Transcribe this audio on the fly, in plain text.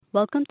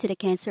Welcome to the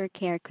Cancer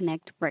Care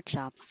Connect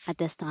workshop. At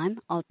this time,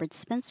 all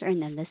participants are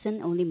in a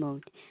listen-only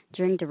mode.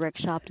 During the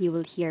workshop, you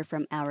will hear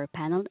from our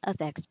panel of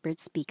expert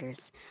speakers.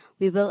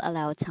 We will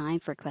allow time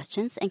for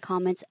questions and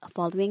comments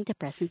following the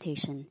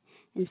presentation.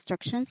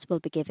 Instructions will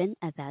be given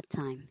at that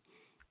time.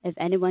 If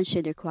anyone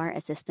should require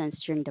assistance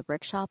during the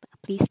workshop,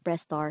 please press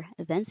star,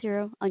 then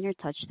zero on your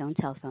touchtone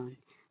telephone.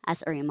 As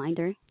a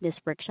reminder, this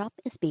workshop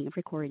is being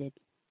recorded.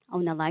 I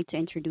would now like to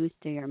introduce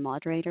your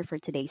moderator for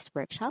today's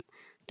workshop,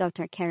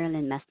 Dr.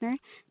 Carolyn Messner,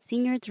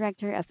 Senior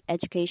Director of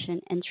Education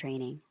and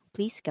Training.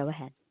 Please go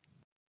ahead.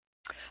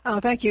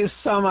 Thank you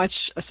so much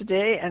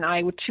today, and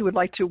I too would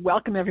like to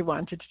welcome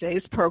everyone to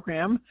today's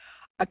program,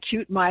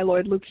 Acute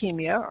Myeloid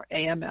Leukemia, or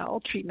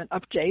AML, Treatment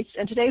Updates.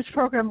 And today's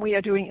program we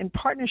are doing in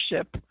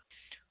partnership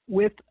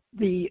with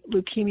the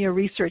Leukemia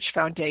Research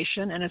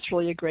Foundation, and it's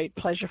really a great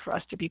pleasure for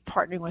us to be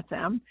partnering with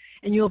them.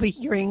 And you'll be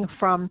hearing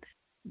from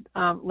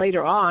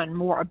later on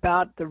more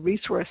about the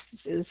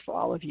resources for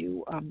all of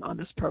you on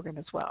this program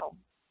as well.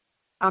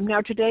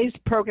 Now today's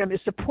program is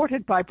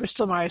supported by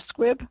Bristol Myers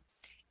Squibb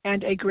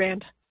and a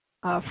grant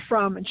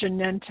from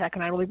Genentech,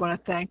 and I really want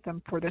to thank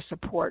them for their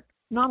support,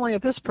 not only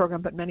of this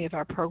program, but many of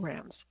our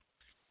programs.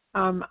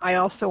 I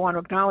also want to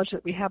acknowledge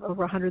that we have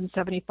over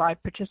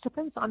 175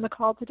 participants on the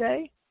call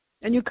today,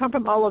 and you come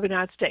from all over the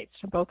United States,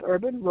 from both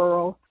urban,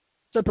 rural,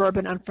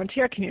 suburban, and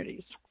frontier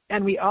communities.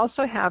 And we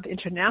also have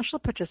international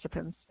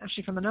participants,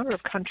 actually from a number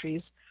of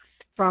countries,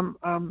 from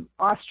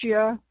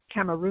Austria,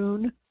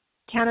 Cameroon,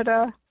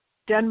 Canada,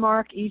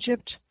 Denmark,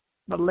 Egypt,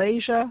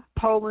 Malaysia,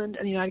 Poland,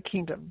 and the United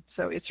Kingdom.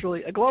 So it's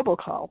really a global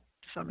call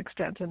to some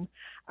extent. And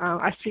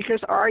our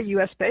speakers are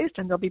U.S.-based,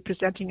 and they'll be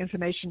presenting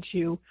information to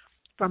you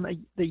from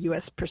the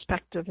U.S.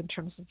 perspective in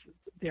terms of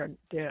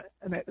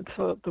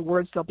so the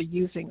words they'll be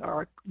using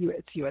are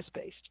it's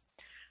U.S.-based.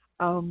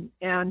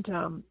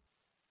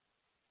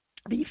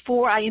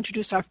 Before I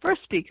introduce our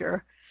first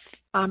speaker,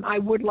 I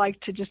would like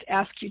to just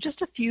ask you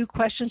just a few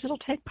questions. It'll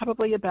take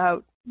probably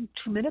about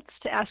 2 minutes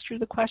to ask you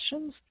the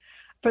questions.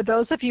 For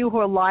those of you who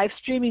are live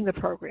streaming the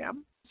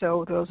program,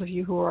 so those of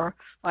you who are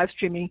live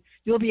streaming,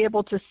 you'll be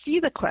able to see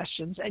the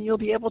questions and you'll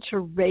be able to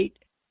rate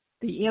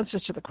the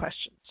answers to the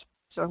questions.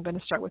 So I'm going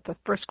to start with the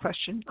first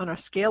question. On a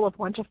scale of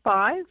 1 to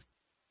 5,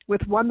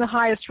 with 1 the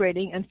highest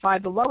rating and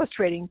 5 the lowest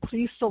rating,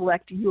 please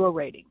select your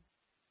rating.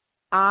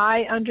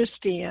 I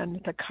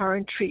understand the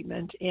current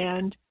treatment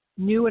and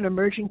new and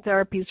emerging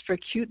therapies for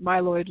acute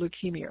myeloid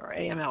leukemia, or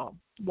AML.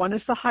 1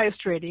 is the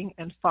highest rating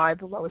and 5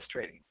 the lowest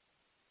rating.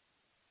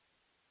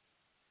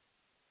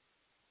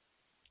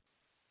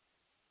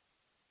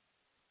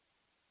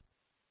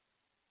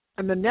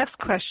 And the next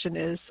question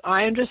is,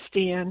 I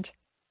understand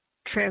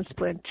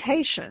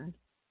transplantation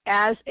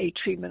as a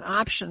treatment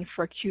option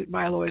for acute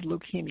myeloid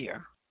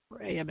leukemia, or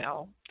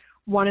AML.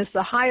 1 is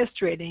the highest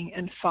rating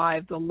and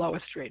 5 the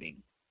lowest rating.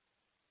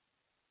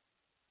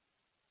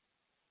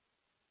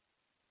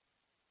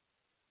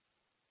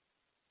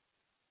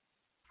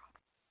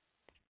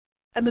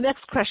 And the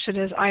next question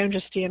is, I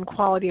understand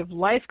quality of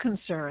life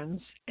concerns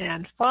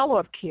and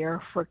follow-up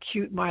care for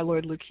acute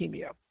myeloid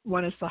leukemia.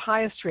 1 is the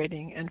highest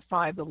rating and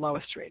 5 the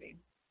lowest rating.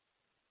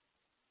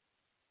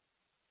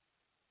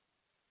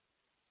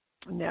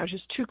 And now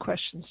just 2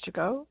 questions to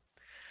go.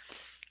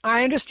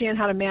 I understand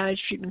how to manage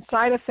treatment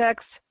side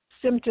effects,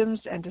 symptoms,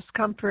 and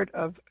discomfort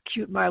of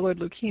acute myeloid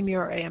leukemia,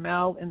 or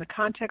AML, in the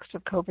context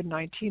of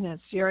COVID-19 and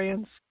its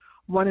variants.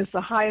 1 is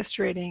the highest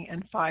rating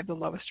and 5 the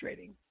lowest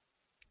rating.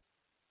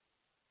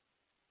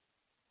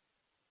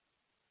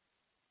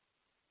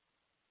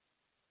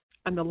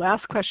 And the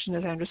last question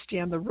is, I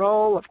understand the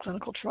role of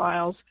clinical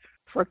trials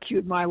for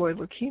acute myeloid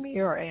leukemia,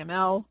 or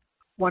AML.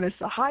 1 is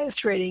the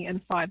highest rating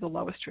and 5 the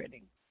lowest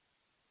rating.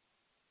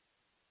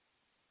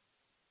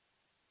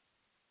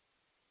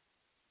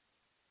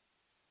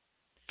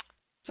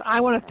 So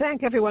I want to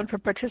thank everyone for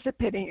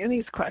participating in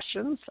these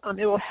questions.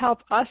 It will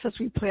help us as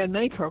we plan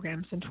many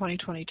programs in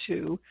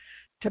 2022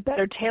 to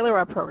better tailor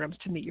our programs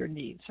to meet your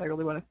needs. So I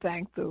really want to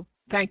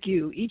thank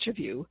you, each of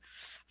you,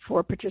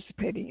 for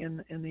participating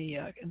in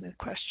the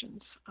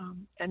questions.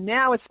 And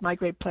now it's my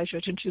great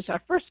pleasure to introduce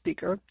our first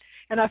speaker.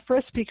 And our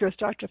first speaker is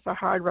Dr.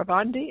 Fahad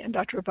Ravandi, and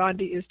Dr.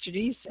 Ravandi is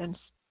Janice and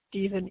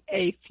Stephen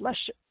A.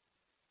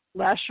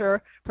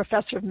 Lasher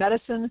Professor of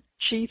Medicine,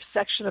 Chief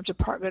Section of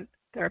Department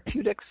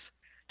Therapeutics,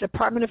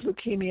 Department of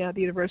Leukemia,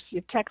 the University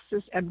of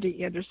Texas,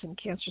 MD Anderson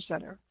Cancer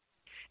Center.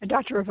 And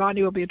Dr.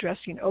 Ravandi will be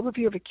addressing an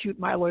overview of acute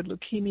myeloid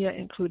leukemia,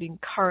 including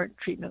current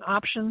treatment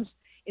options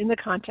in the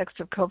context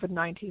of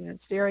COVID-19 and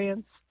its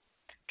variants,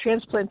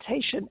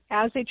 transplantation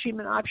as a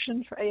treatment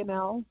option for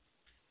AML,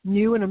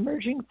 new and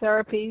emerging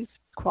therapies,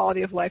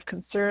 quality of life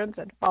concerns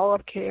and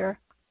follow-up care,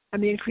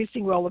 and the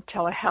increasing role of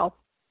telehealth,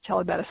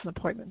 telemedicine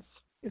appointments.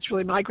 It's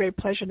really my great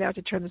pleasure now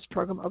to turn this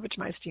program over to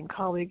my esteemed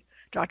colleague,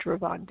 Dr.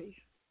 Ravandi.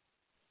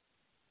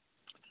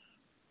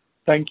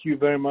 Thank you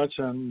very much,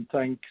 and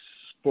thanks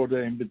for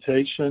the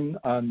invitation.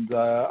 And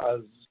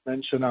as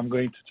mentioned, I'm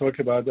going to talk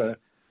about an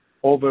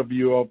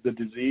overview of the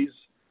disease.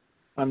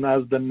 And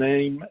as the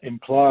name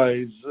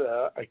implies,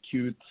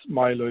 acute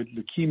myeloid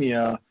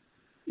leukemia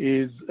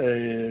is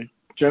a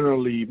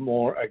generally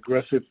more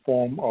aggressive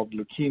form of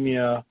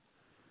leukemia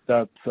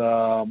that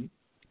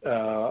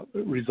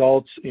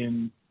results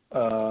in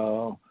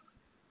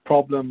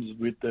problems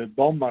with the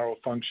bone marrow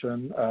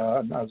function.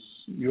 And as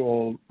you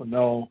all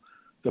know,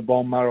 the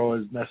bone marrow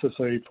is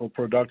necessary for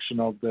production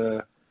of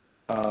the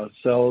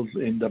cells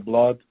in the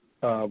blood,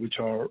 which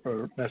are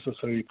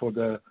necessary for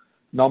the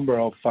number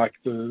of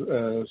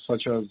factors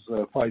such as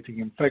fighting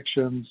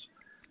infections,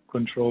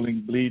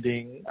 controlling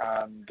bleeding,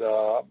 and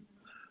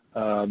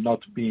not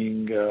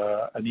being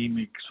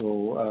anemic,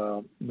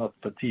 so not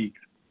fatigued.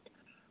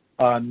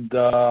 And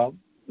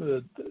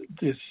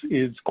this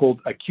is called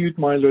acute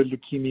myeloid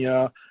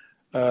leukemia,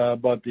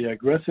 but the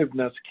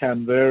aggressiveness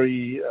can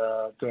vary.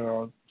 There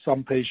are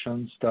some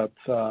patients that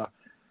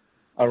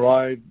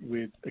arrive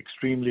with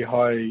extremely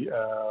high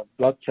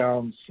blood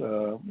counts,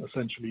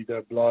 essentially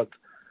their blood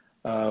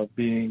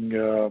being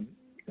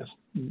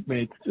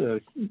made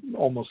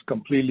almost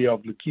completely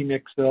of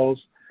leukemic cells.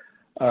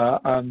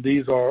 And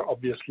these are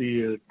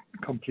obviously a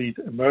complete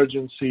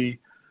emergency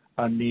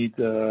and need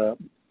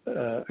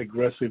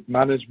aggressive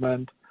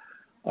management.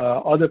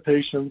 Other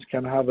patients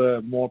can have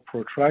a more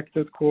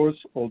protracted course,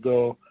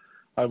 although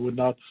I would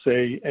not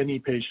say any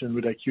patient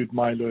with acute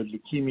myeloid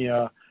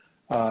leukemia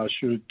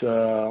should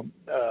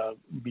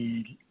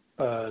be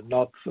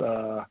not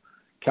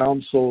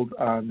counseled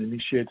and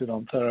initiated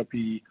on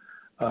therapy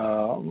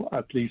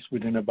at least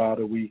within about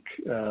a week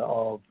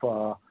of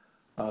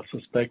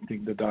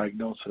suspecting the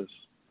diagnosis.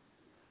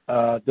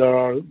 There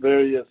are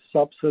various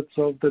subsets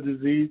of the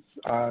disease,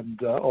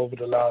 and over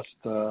the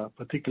last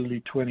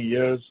particularly 20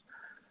 years,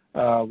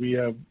 we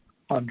have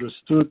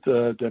understood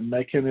the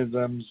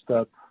mechanisms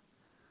that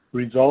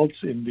results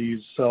in these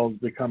cells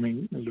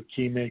becoming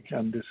leukemic,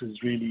 and this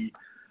is really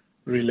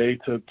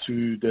related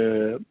to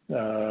the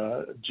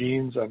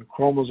genes and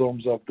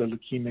chromosomes of the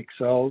leukemic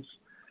cells.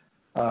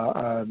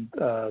 And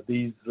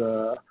these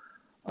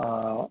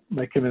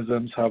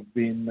mechanisms have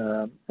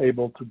been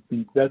able to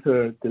be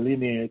better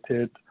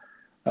delineated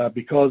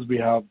because we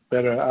have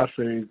better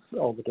assays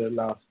over the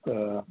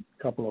last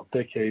couple of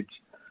decades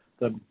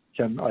that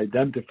can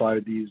identify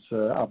these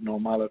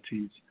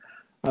abnormalities.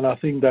 And I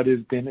think that has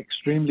been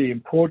extremely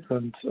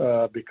important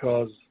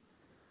because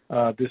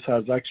this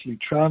has actually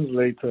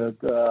translated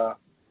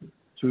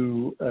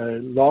to a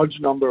large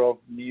number of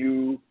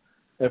new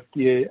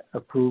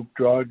FDA-approved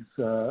drugs,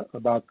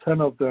 about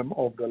 10 of them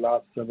over the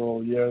last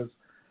several years,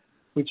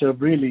 which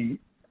have really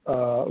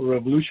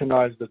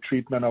revolutionized the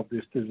treatment of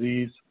this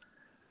disease.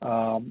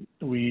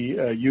 We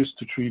used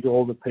to treat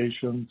all the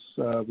patients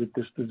with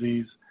this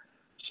disease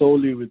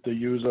solely with the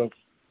use of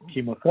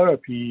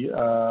chemotherapy,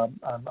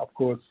 and of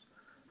course,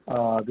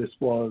 this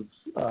was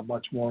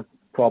much more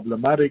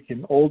problematic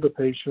in older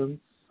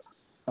patients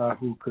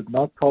who could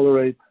not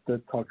tolerate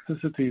the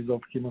toxicities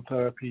of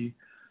chemotherapy.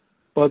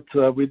 But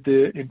with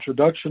the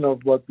introduction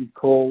of what we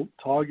call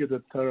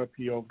targeted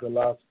therapy over the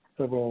last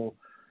several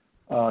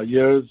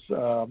years,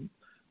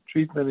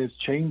 treatment is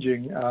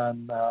changing,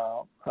 and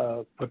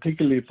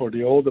particularly for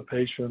the older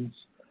patients,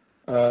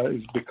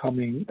 is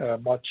becoming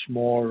much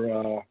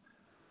more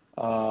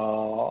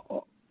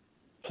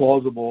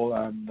plausible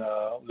and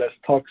less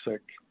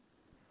toxic.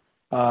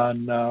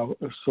 And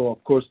so,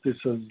 of course, this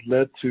has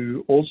led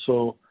to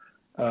also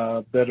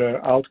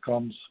better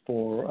outcomes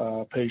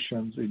for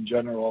patients in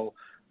general,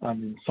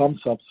 and in some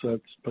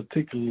subsets,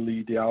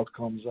 particularly, the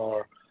outcomes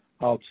are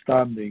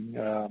outstanding.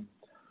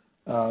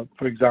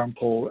 For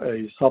example,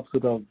 a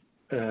subset of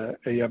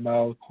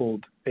AML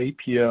called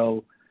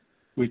APL,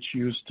 which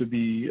used to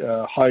be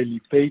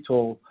highly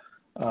fatal,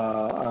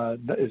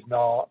 is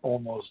now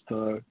almost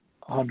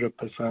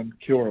 100%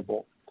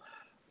 curable.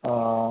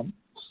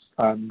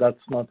 And that's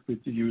not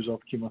with the use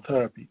of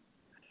chemotherapy.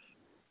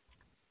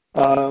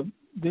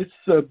 This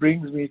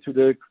brings me to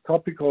the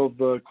topic of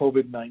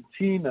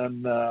COVID-19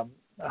 and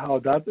how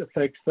that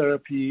affects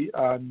therapy.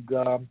 And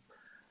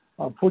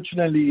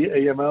unfortunately,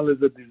 AML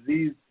is a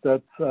disease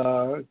that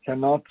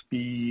cannot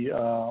be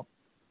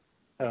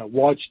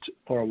watched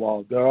for a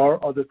while. There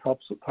are other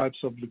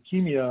types of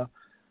leukemia,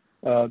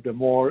 the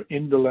more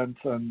indolent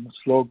and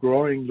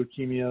slow-growing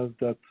leukemias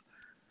that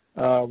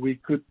we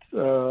could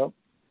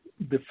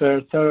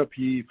defer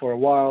therapy for a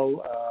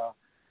while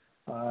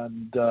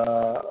and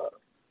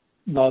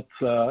not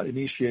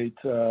initiate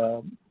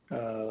the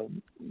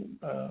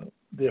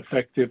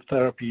effective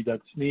therapy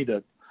that's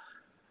needed.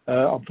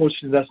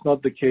 Unfortunately, that's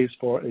not the case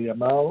for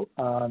AML,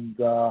 and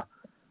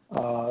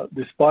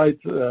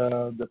despite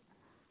the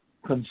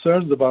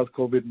concerns about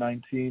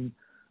COVID-19,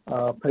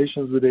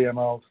 patients with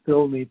AML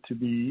still need to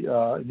be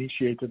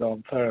initiated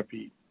on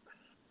therapy.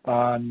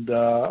 And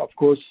of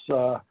course,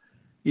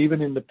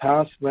 even in the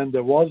past, when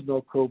there was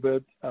no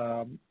COVID,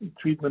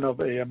 treatment of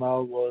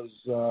AML was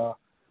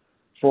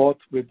fraught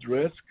with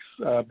risks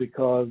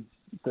because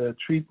the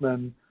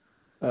treatment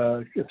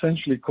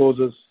essentially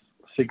causes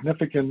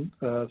significant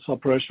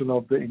suppression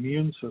of the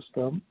immune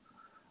system,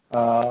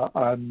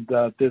 and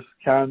this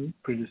can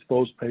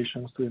predispose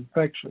patients to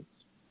infections.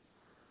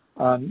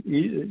 And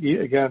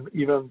again,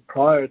 even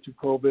prior to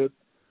COVID,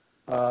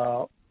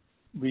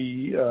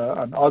 we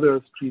and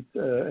others treat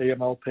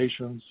AML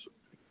patients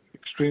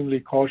extremely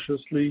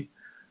cautiously.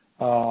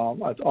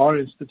 At our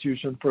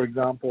institution, for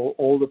example,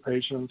 all the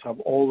patients have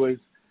always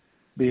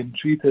been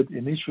treated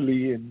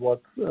initially in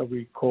what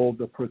we call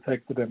the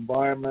protected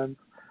environment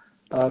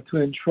to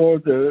ensure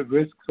the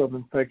risks of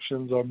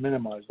infections are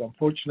minimized.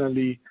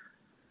 Unfortunately,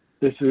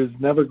 this is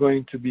never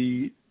going to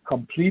be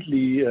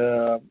completely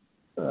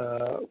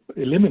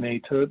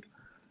eliminated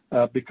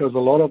because a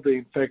lot of the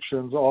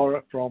infections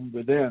are from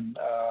within,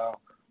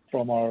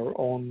 from our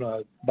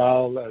own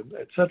bowel,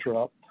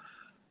 etc.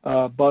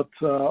 But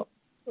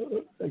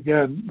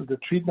again, the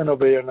treatment of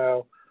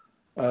AML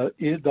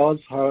it does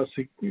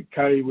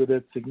carry with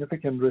it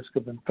significant risk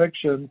of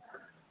infection,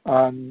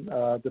 and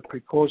the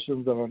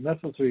precautions that are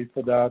necessary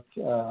for that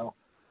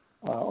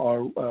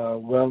are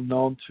well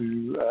known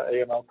to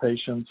AML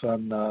patients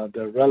and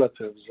their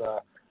relatives.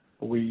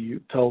 We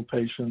tell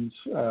patients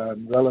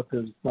and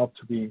relatives not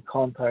to be in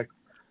contact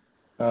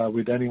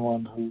with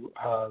anyone who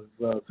has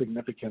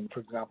significant,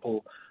 for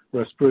example,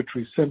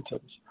 respiratory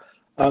symptoms.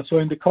 So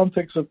in the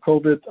context of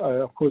COVID,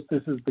 of course,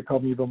 this has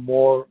become even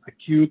more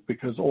acute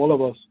because all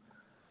of us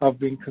have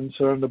been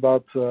concerned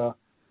about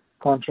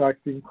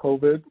contracting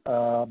COVID.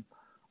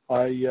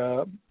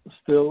 I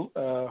still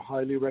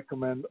highly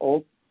recommend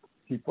all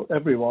people,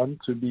 everyone,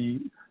 to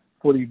be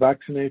fully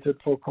vaccinated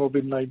for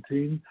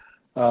COVID-19.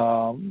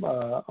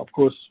 Of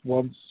course,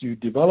 once you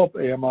develop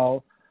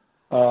AML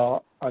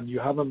and you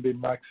haven't been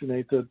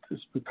vaccinated, this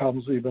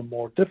becomes even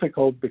more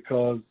difficult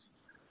because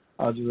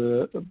of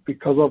the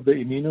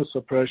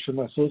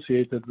immunosuppression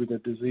associated with the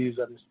disease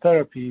and its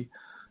therapy.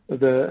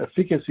 The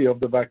efficacy of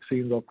the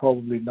vaccines are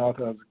probably not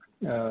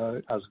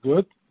as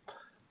good.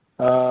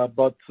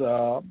 But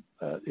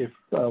if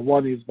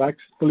one is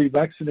fully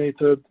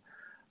vaccinated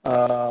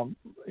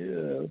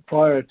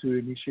prior to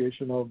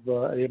initiation of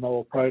AML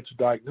or prior to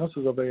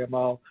diagnosis of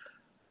AML,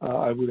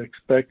 I would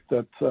expect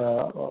that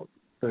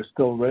there's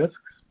still risks,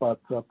 but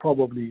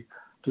probably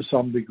to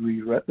some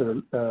degree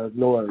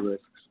lower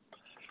risks.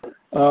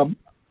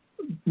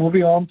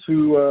 Moving on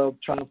to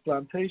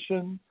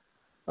transplantation,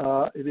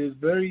 it is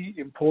very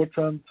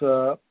important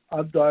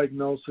at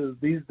diagnosis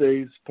these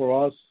days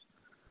for us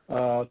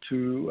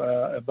to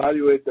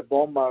evaluate the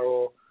bone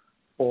marrow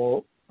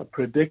for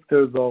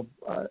predictors of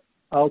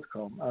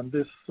outcome. And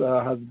this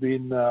has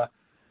been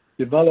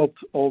developed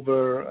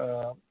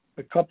over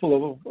a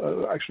couple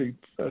of, actually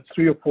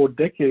 3 or 4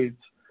 decades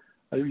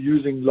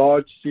using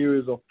large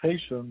series of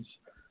patients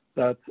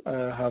that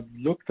have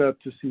looked at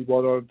to see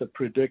what are the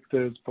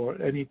predictors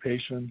for any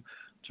patient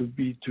to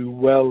do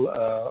well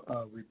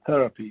with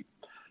therapy.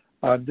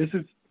 And this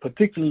is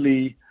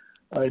particularly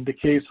in the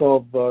case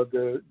of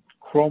the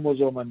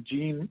chromosome and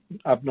gene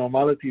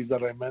abnormalities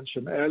that I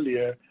mentioned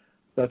earlier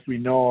that we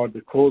know are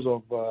the cause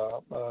of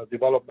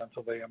development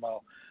of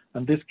AML.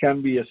 And this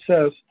can be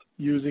assessed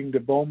using the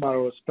bone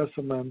marrow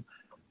specimen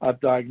at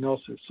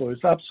diagnosis. So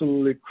it's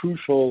absolutely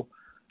crucial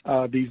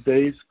these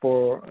days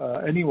for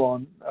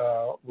anyone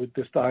with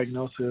this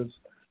diagnosis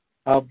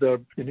have their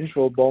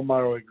initial bone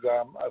marrow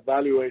exam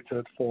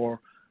evaluated for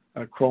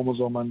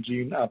chromosome and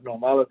gene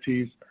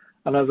abnormalities.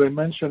 And as I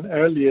mentioned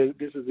earlier,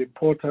 this is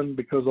important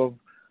because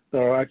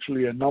there are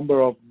actually a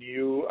number of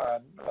new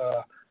and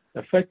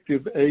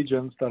effective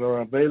agents that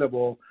are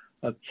available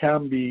that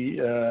can be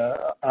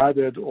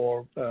added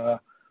or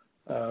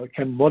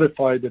can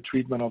modify the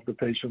treatment of the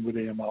patient with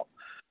AML.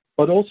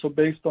 But also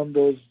based on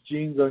those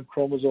genes and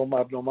chromosome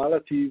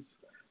abnormalities,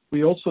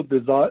 we also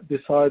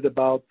decide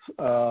about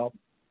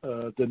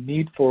the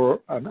need for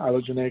an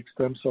allogeneic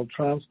stem cell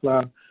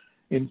transplant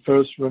in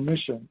first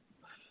remission.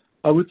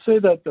 I would say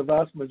that the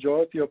vast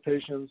majority of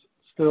patients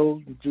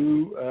still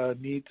do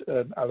need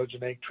an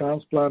allogeneic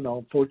transplant.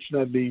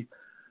 Unfortunately,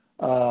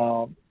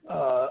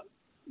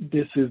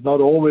 this is not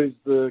always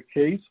the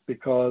case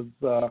because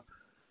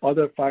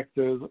other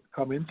factors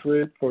come into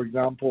it. For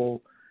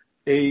example,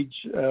 age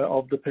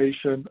of the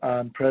patient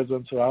and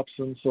presence or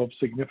absence of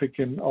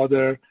significant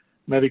other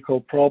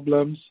medical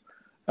problems,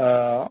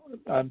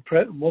 and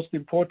most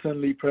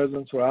importantly,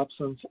 presence or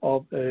absence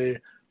of a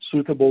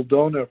suitable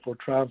donor for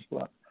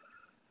transplant.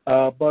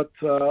 But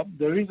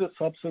there is a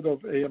subset of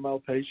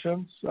AML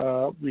patients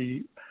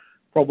we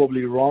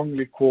probably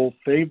wrongly call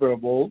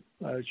favorable.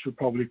 It should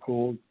probably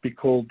be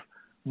called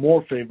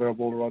more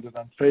favorable rather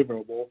than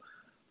favorable.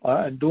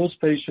 And those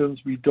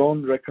patients, we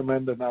don't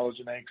recommend an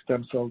allogeneic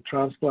stem cell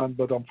transplant,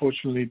 but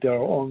unfortunately, there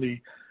are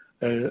only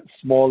a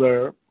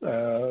smaller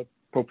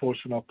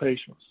proportion of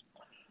patients.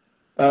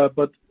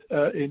 But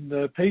in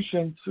the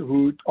patients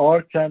who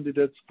are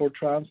candidates for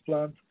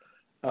transplant,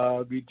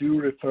 we do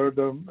refer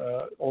them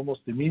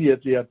almost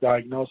immediately at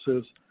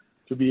diagnosis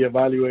to be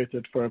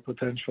evaluated for a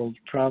potential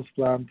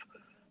transplant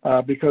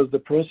because the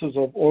process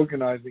of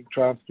organizing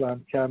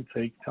transplant can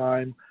take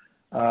time.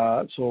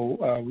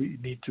 So we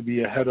need to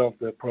be ahead of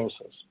the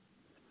process.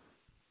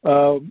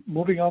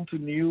 Moving on to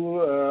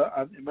new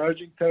and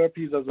emerging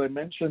therapies, as I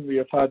mentioned, we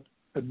have had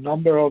a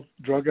number of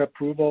drug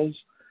approvals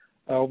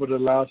over the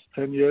last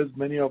 10 years.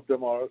 Many of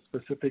them are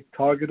specific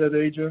targeted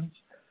agents.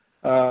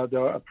 There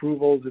are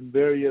approvals in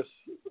various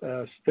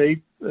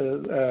states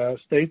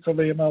of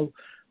AML.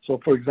 So,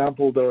 for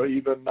example, there are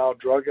even now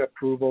drug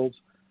approvals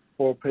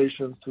for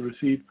patients to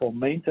receive for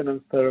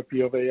maintenance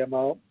therapy of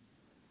AML.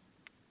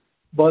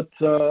 But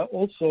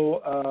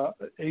also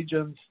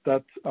agents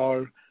that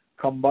are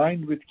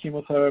combined with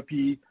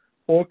chemotherapy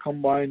or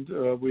combined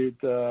with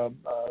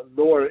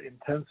lower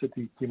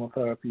intensity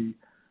chemotherapy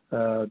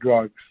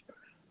drugs.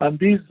 And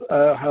these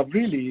have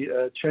really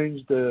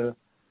changed the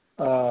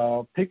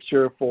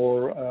picture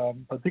for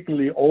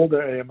particularly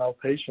older AML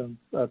patients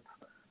that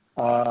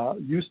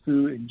used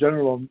to, in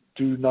general,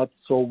 do not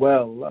so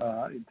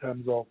well in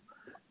terms of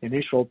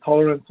initial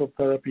tolerance of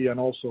therapy and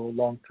also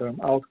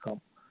long-term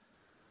outcome.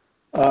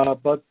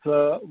 But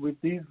with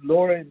these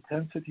lower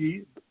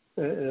intensity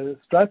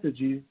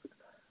strategies,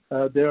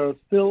 they are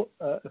still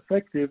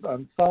effective,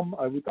 and some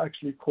I would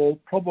actually call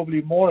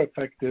probably more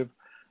effective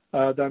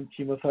than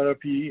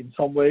chemotherapy in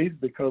some ways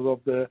because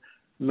of the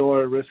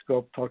lower risk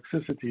of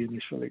toxicity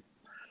initially.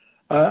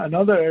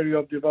 Another area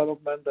of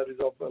development that is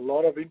of a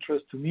lot of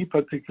interest to me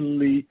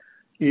particularly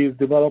is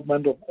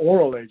development of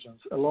oral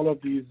agents. A lot of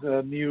these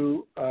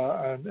new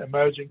and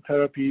emerging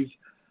therapies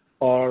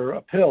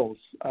are pills,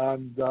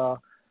 and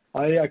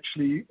I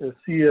actually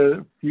see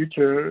a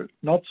future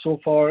not so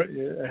far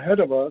ahead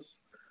of us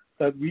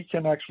that we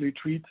can actually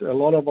treat a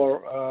lot of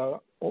our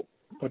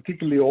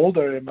particularly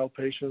older AML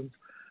patients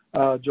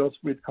just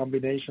with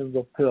combinations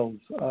of pills.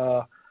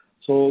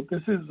 So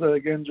this is,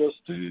 again,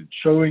 just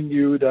showing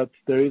you that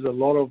there is a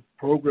lot of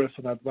progress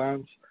and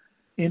advance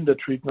in the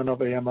treatment of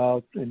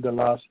AML in the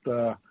last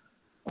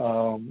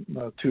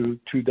two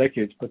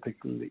decades,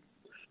 particularly.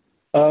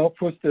 Of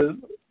course,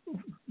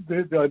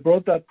 I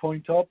brought that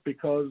point up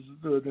because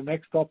the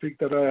next topic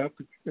that I have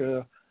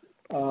to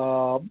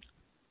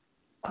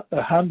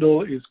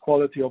handle is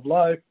quality of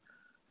life.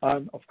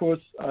 And of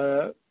course,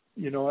 as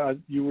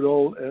you would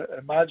all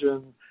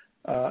imagine,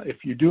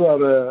 if you do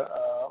have a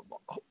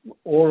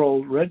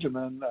oral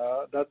regimen,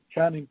 that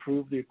can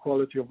improve the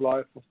quality of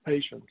life of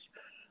patients.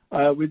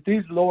 With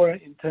these lower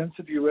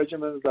intensity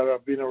regimens that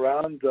have been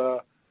around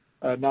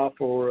now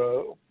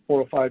for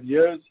 4 or 5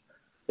 years,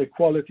 the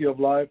quality of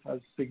life has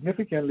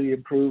significantly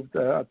improved,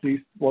 at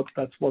least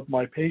that's what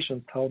my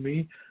patients tell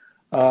me.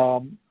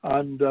 And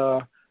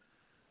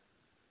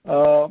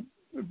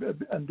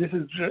this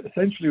is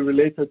essentially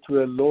related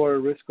to a lower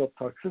risk of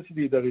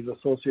toxicity that is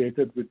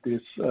associated with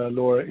these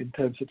lower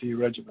intensity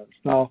regimens.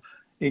 Now,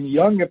 in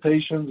younger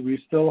patients, we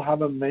still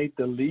haven't made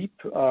the leap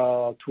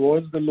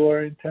towards the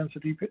lower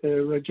intensity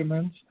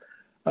regimens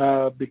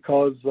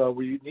because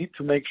we need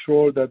to make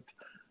sure that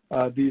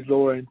these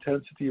lower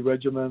intensity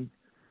regimens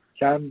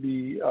can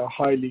be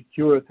highly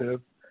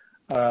curative,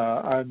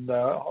 and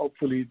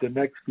hopefully the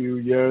next few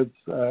years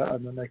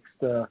and the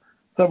next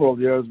several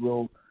years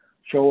will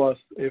show us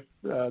if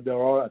there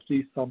are at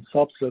least some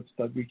subsets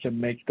that we can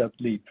make that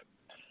leap.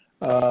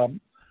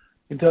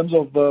 In terms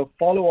of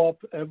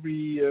follow-up,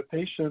 every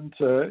patient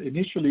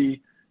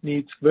initially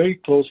needs very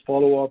close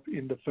follow-up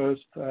in the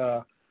first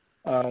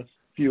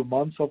few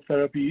months of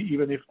therapy,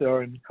 even if they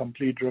are in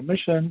complete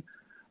remission.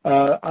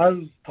 As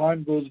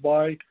time goes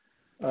by,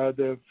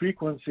 the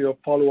frequency of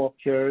follow-up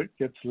care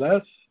gets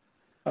less.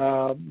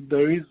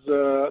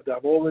 There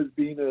have always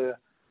been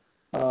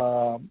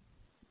a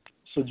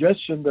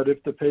suggestion that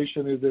if the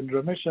patient is in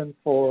remission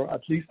for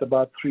at least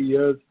about 3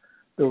 years,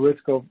 the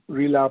risk of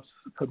relapse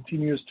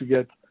continues to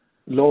get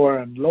lower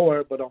and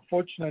lower, but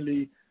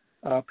unfortunately,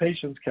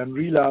 patients can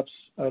relapse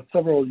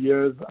several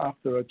years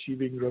after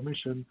achieving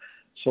remission.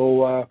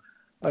 So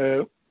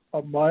our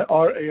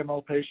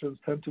AML patients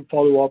tend to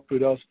follow up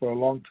with us for a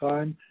long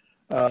time.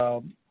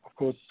 Of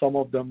course, some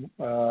of them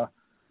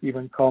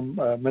even come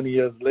many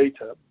years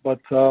later.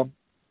 But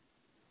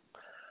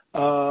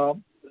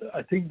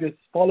I think this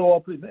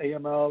follow-up in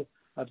AML,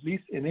 at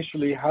least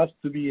initially, has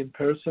to be in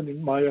person,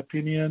 in my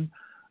opinion.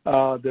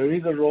 There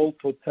is a role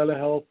for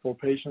telehealth for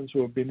patients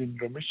who have been in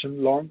remission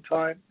a long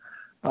time,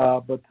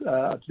 but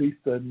at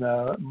least in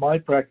my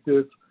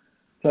practice,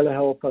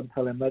 telehealth and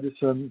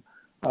telemedicine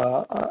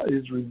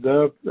is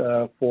reserved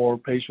for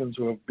patients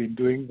who have been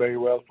doing very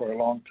well for a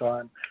long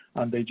time,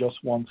 and they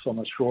just want some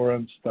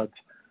assurance that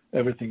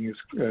everything is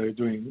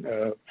doing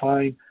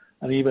fine.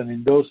 And even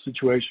in those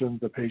situations,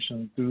 the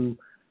patients do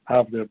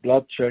have their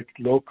blood checked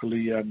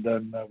locally, and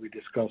then we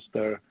discuss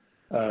their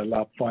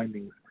lab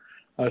findings.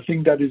 I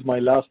think that is my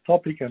last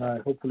topic, and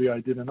hopefully I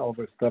didn't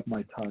overstep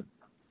my time.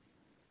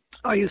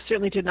 Oh, you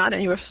certainly did not,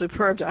 and you were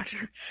superb,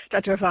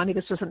 Dr. Avandi.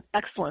 This was an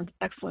excellent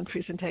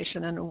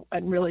presentation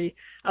and really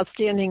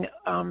outstanding,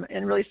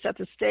 and really set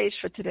the stage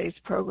for today's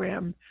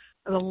program.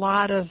 And a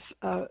lot of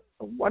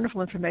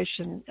wonderful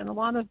information and a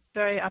lot of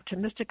very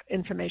optimistic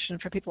information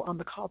for people on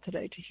the call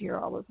today to hear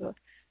all of the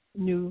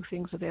new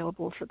things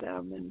available for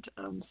them.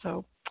 And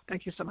so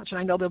thank you so much. And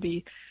I know there'll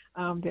be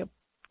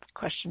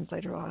questions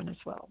later on as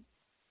well.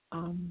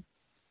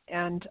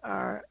 And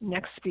our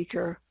next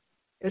speaker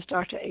is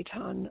Dr.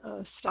 Eitan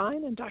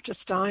Stein, and Dr.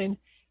 Stein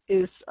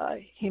is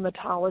a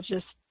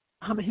hematologic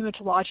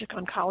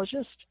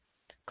oncologist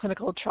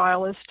clinical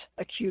trialist,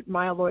 acute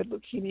myeloid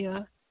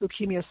leukemia,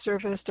 Leukemia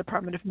Service,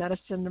 Department of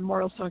Medicine,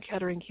 Memorial Sloan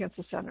Kettering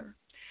Cancer Center.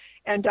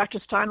 And Dr.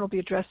 Stein will be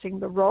addressing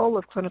the role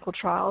of clinical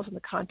trials in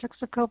the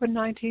context of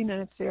COVID-19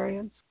 and its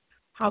variants,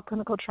 how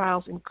clinical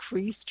trials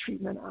increase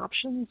treatment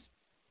options,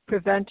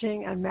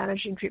 preventing and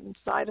managing treatment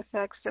side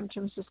effects,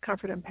 symptoms,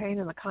 discomfort, and pain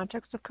in the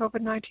context of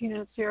COVID-19 and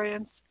its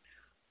variants,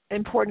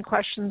 important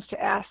questions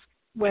to ask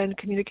when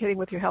communicating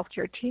with your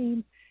healthcare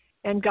team,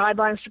 and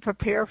guidelines to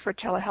prepare for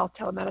telehealth,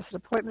 telemedicine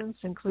appointments,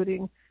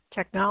 including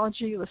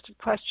technology, listed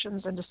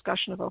questions, and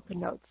discussion of open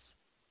notes.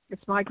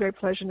 It's my great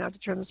pleasure now to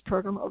turn this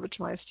program over to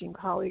my esteemed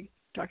colleague,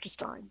 Dr.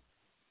 Stein.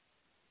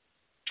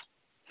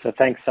 So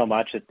thanks so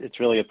much. It's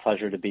really a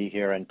pleasure to be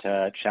here and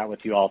to chat with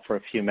you all for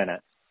a few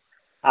minutes.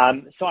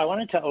 So I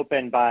wanted to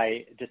open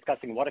by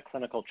discussing what a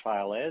clinical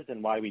trial is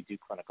and why we do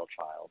clinical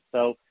trials.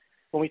 So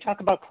when we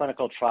talk about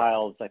clinical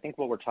trials, I think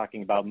what we're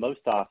talking about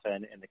most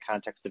often in the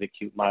context of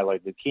acute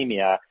myeloid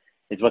leukemia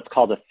is what's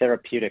called a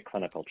therapeutic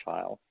clinical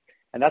trial.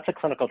 And that's a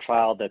clinical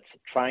trial that's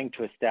trying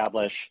to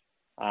establish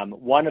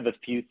one of a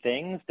few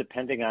things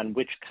depending on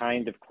which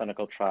kind of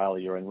clinical trial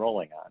you're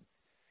enrolling on.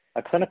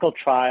 A clinical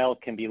trial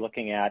can be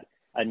looking at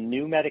a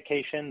new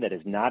medication that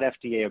is not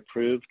FDA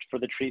approved for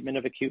the treatment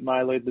of acute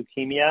myeloid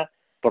leukemia,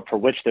 but for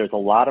which there's a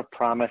lot of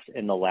promise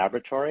in the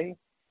laboratory,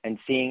 and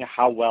seeing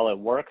how well it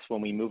works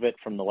when we move it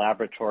from the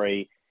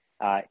laboratory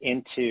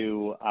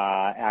into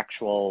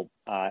actual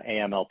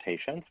AML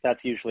patients. That's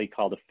usually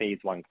called a phase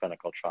 1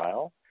 clinical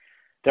trial.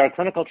 There are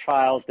clinical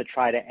trials that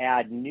try to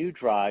add new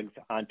drugs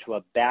onto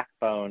a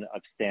backbone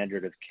of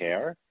standard of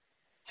care.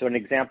 So an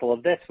example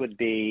of this would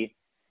be,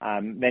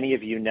 many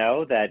of you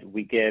know that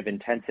we give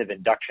intensive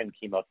induction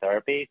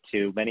chemotherapy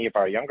to many of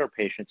our younger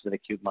patients with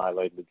acute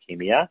myeloid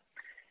leukemia.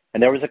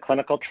 And there was a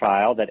clinical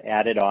trial that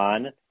added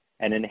on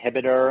an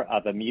inhibitor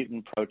of a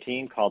mutant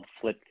protein called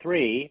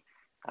FLT3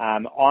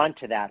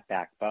 onto that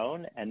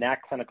backbone. And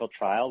that clinical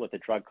trial with a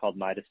drug called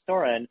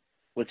midostaurin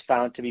was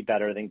found to be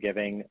better than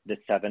giving the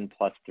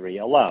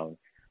 7+3 alone.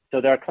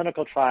 So there are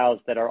clinical trials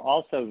that are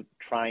also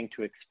trying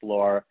to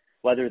explore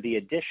whether the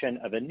addition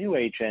of a new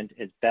agent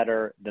is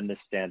better than the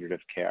standard of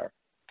care.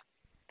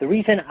 The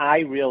reason I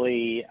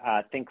really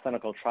think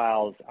clinical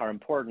trials are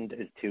important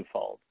is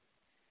twofold.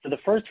 So the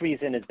first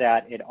reason is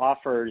that it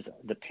offers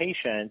the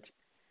patient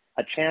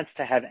a chance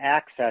to have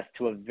access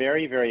to a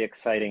very, very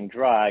exciting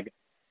drug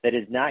that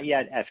is not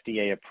yet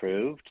FDA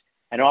approved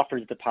and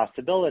offers the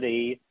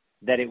possibility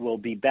that it will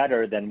be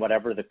better than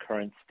whatever the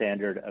current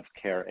standard of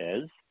care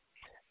is.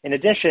 In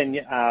addition,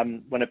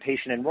 when a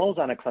patient enrolls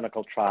on a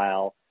clinical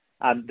trial,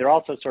 they're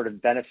also sort of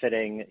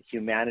benefiting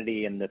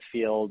humanity in the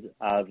field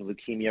of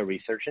leukemia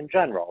research in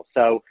general.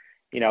 So,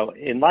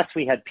 unless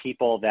we had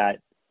people that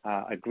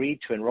agreed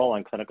to enroll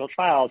on clinical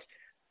trials,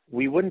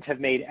 we wouldn't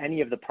have made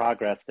any of the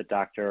progress that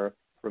Dr.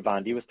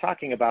 Ravandi was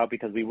talking about,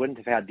 because we wouldn't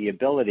have had the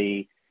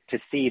ability to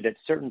see that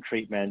certain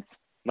treatments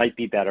might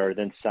be better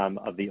than some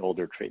of the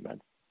older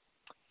treatments.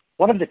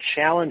 One of the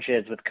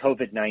challenges with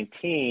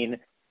COVID-19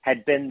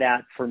 had been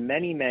that for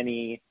many,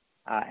 many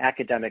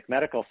academic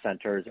medical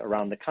centers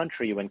around the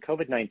country, when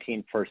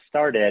COVID-19 first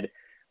started,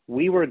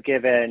 we were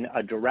given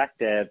a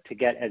directive to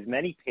get as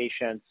many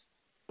patients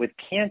with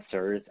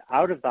cancers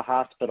out of the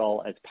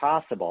hospital as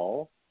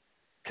possible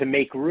to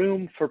make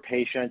room for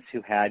patients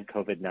who had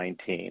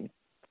COVID-19.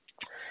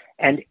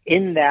 And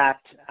in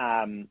that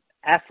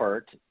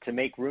effort to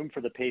make room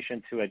for the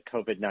patients who had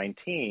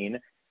COVID-19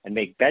 and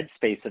make bed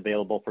space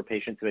available for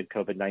patients who had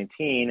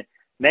COVID-19,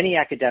 many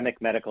academic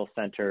medical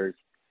centers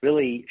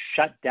really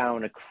shut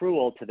down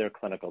accrual to their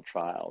clinical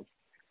trials,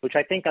 which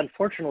I think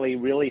unfortunately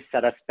really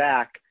set us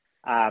back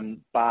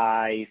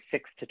by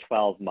 6 to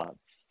 12 months.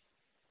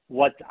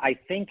 What I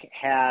think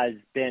has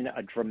been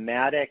a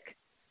dramatic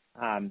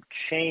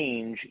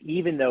change,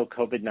 even though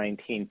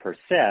COVID-19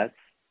 persists,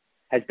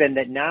 has been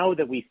that now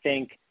that we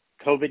think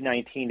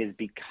COVID-19 is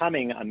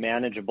becoming a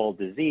manageable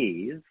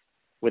disease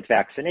with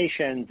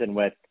vaccinations and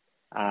with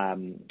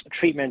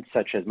treatments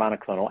such as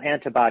monoclonal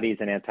antibodies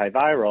and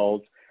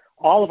antivirals,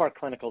 all of our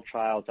clinical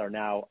trials are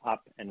now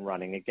up and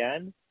running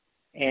again.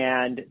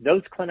 And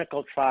those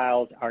clinical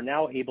trials are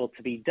now able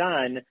to be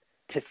done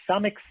to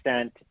some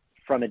extent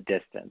from a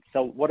distance.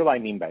 So what do I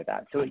mean by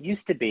that? So it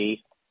used to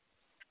be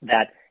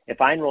that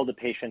if I enrolled a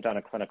patient on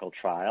a clinical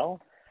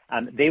trial,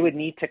 they would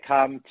need to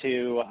come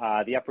to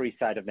the Upper East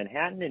Side of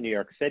Manhattan in New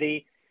York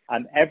City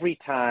every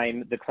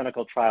time the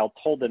clinical trial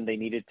told them they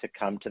needed to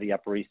come to the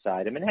Upper East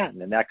Side of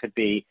Manhattan. And that could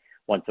be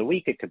once a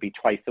week, it could be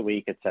twice a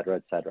week, et cetera,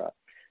 et cetera.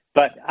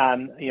 But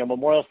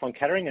Memorial Sloan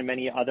Kettering and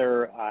many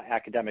other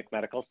academic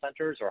medical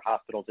centers or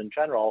hospitals in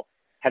general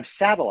have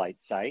satellite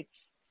sites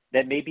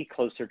that may be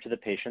closer to the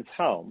patient's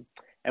home.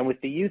 And with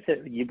the use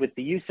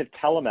of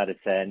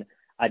telemedicine,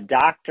 a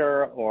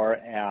doctor or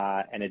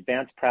an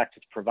advanced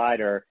practice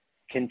provider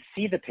can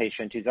see the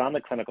patient who's on the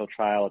clinical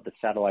trial at the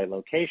satellite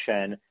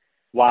location,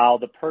 while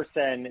the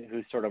person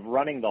who's sort of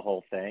running the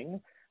whole thing,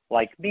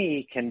 like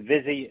me, can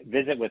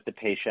visit with the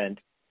patient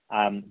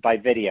by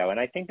video. And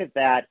I think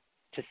that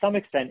to some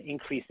extent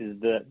increases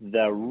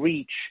the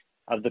reach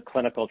of the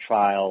clinical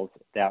trials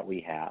that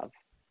we have.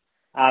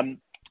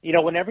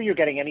 Whenever you're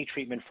getting any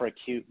treatment for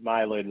acute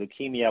myeloid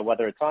leukemia,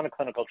 whether it's on a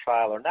clinical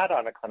trial or not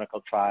on a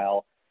clinical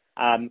trial,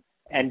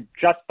 and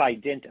just by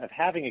dint of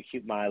having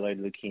acute myeloid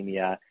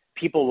leukemia,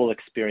 people will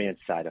experience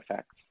side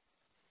effects.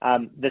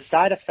 The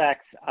side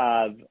effects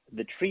of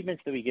the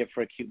treatments that we give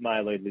for acute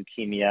myeloid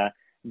leukemia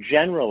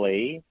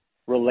generally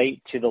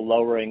relate to the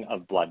lowering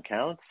of blood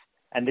counts,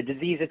 and the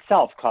disease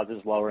itself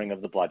causes lowering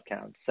of the blood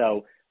counts.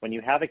 So when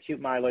you have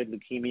acute myeloid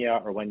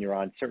leukemia or when you're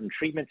on certain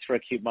treatments for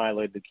acute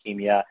myeloid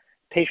leukemia,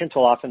 patients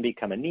will often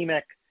become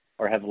anemic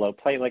or have low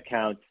platelet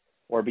counts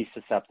or be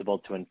susceptible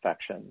to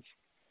infections.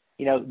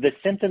 The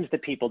symptoms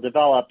that people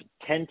develop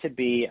tend to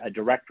be a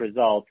direct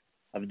result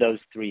of those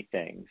three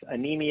things: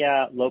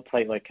 anemia, low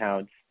platelet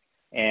counts,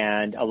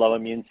 and a low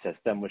immune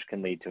system, which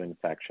can lead to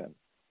infection.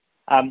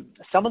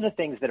 Some of the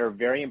things that are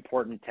very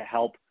important to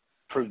help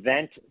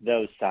prevent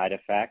those side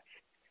effects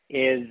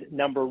is,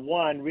 number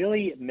one,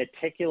 really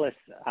meticulous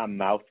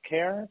mouth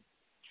care.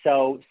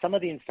 So some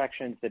of the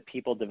infections that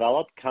people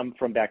develop come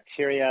from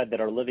bacteria that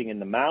are living in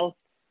the mouth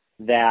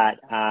that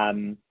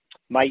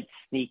might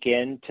sneak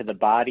into the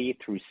body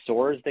through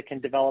sores that can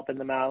develop in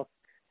the mouth.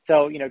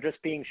 So,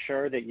 just being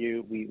sure that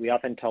we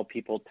often tell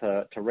people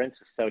to rinse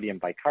with sodium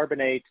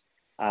bicarbonate,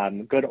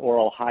 good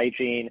oral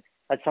hygiene.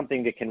 That's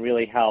something that can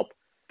really help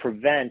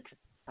prevent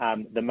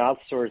the mouth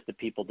sores that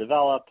people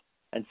develop,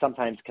 and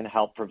sometimes can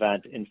help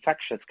prevent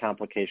infectious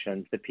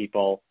complications that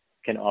people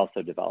can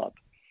also develop.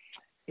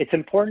 It's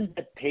important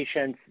that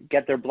patients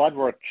get their blood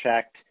work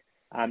checked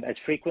as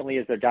frequently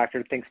as their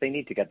doctor thinks they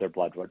need to get their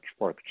blood work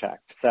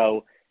checked.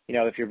 So,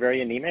 if you're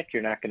very anemic,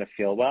 you're not going to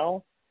feel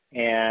well.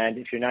 And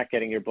if you're not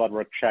getting your blood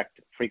work checked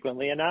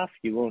frequently enough,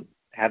 you won't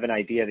have an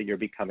idea that you're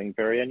becoming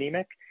very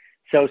anemic.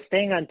 So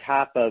staying on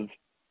top of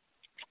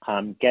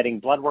getting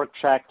blood work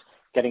checked,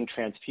 getting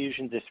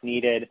transfusions if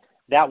needed,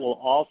 that will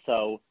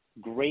also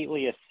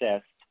greatly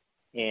assist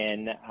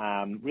in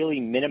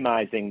really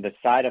minimizing the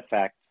side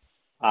effects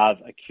of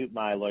acute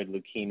myeloid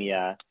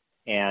leukemia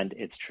and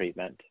its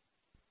treatment.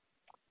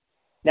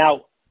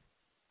 Now,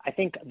 I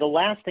think the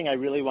last thing I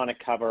really want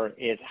to cover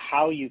is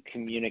how you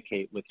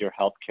communicate with your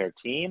healthcare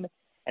team,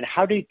 and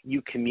how do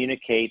you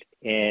communicate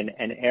in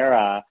an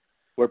era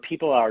where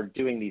people are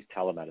doing these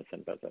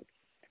telemedicine visits.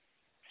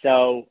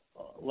 So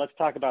let's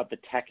talk about the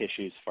tech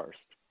issues first.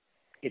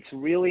 It's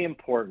really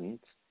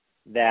important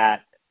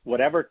that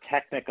whatever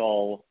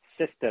technical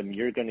system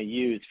you're going to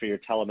use for your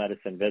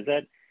telemedicine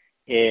visit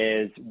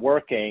is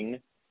working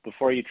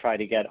before you try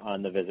to get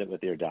on the visit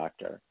with your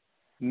doctor.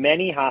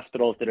 Many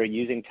hospitals that are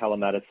using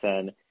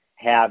telemedicine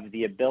have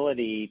the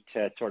ability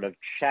to sort of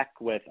check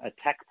with a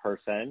tech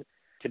person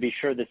to be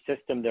sure the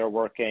system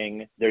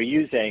they're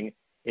using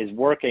is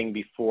working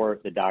before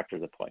the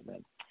doctor's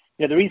appointment.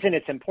 The reason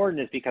it's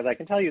important is because I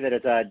can tell you that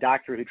as a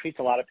doctor who treats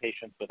a lot of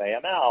patients with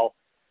AML,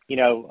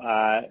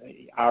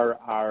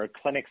 our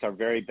clinics are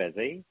very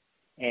busy.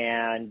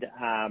 And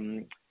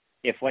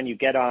if when you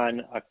get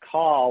on a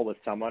call with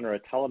someone or a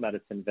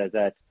telemedicine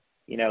visit,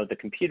 the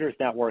computer's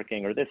not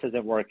working, or this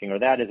isn't working, or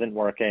that isn't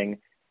working,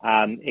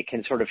 it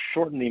can sort of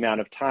shorten the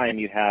amount of time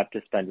you have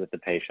to spend with the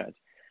patient.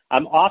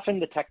 Often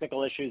the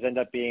technical issues end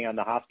up being on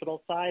the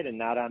hospital side and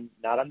not on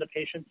the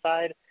patient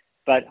side.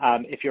 But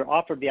if you're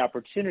offered the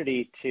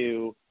opportunity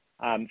to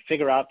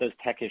figure out those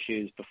tech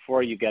issues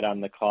before you get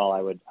on the call,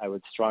 I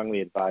would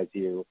strongly advise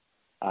you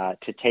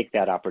to take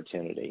that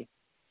opportunity.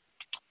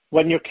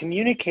 When you're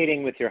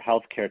communicating with your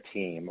healthcare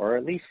team, or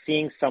at least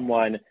seeing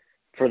someone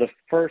for the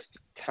first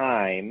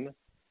time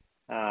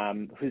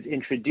who's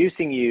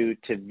introducing you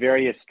to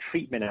various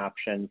treatment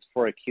options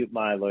for acute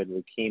myeloid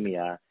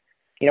leukemia,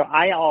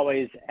 I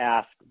always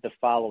ask the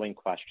following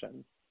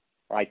questions,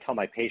 or I tell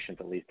my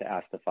patients at least to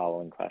ask the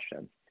following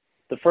questions.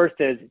 The first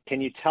is, can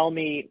you tell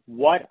me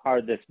what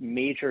are the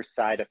major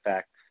side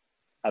effects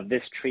of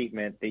this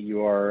treatment that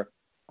you're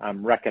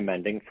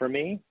recommending for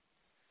me?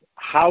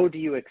 How do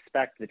you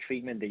expect the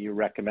treatment that you're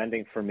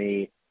recommending for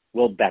me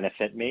will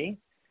benefit me?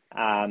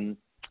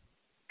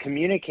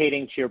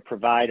 Communicating to your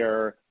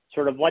provider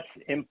sort of what's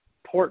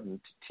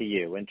important to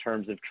you in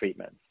terms of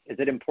treatments. Is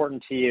it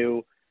important to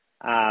you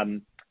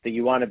that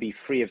you want to be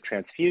free of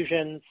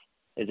transfusions?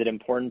 Is it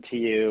important to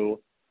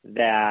you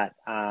that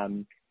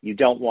you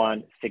don't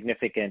want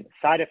significant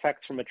side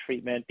effects from a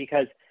treatment?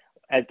 Because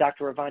as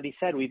Dr. Ravandi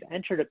said, we've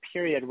entered a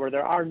period where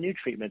there are new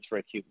treatments for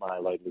acute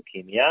myeloid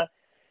leukemia,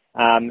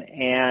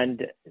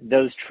 and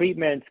those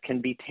treatments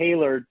can be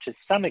tailored to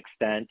some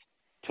extent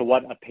to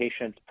what a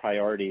patient's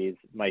priorities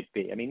might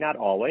be. I mean, not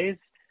always.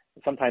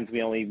 Sometimes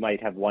we only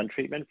might have one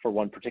treatment for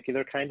one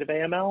particular kind of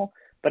AML,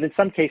 but in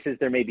some cases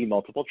there may be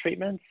multiple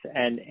treatments,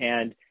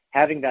 and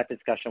having that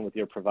discussion with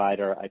your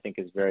provider, I think,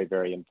 is very,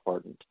 very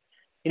important.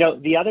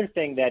 The other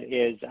thing that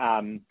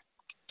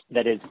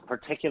is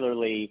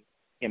particularly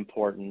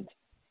important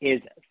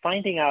is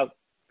finding out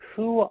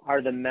who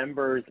are the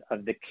members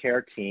of the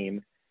care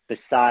team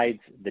besides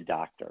the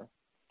doctor.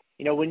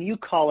 When you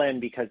call in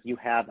because you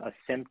have a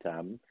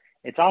symptom,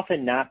 it's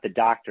often not the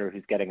doctor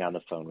who's getting on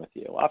the phone with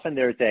you. Often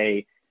there's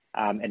a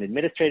an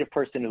administrative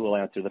person who will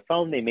answer the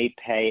phone. They may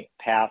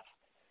pass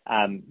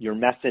your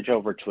message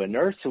over to a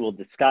nurse who will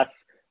discuss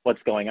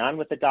what's going on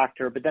with the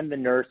doctor, but then the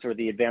nurse or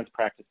the advanced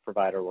practice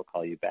provider will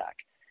call you back.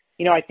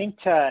 I think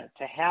to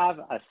have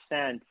a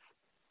sense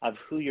of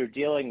who you're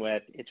dealing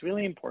with, it's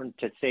really important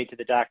to say to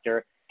the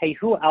doctor, hey,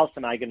 who else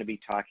am I going to be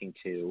talking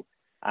to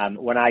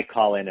when I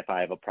call in if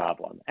I have a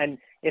problem? And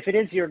if it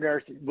is your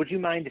nurse, would you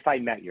mind if I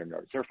met your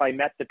nurse or if I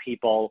met the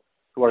people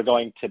who are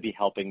going to be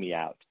helping me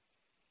out?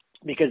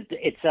 Because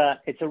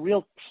it's a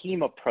real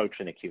team approach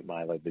in acute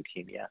myeloid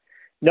leukemia.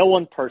 No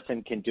one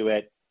person can do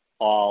it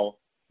all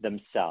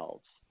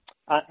themselves.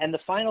 And the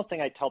final thing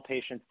I tell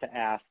patients to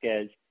ask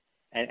is,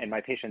 and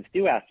my patients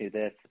do ask me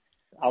this,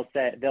 I'll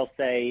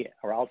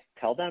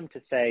tell them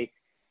to say,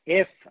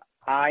 if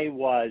I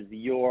was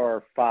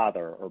your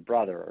father or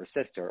brother or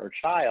sister or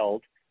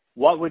child,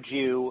 what would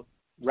you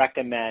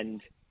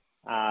recommend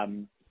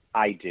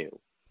I do?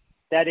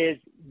 That is,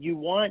 you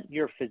want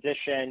your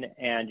physician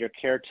and your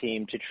care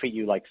team to treat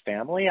you like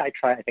family. I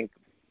think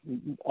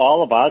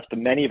all of us, but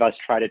many of us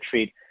try to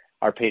treat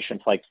our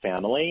patients like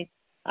family,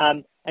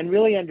 and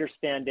really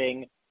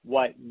understanding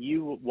what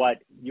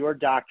your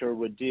doctor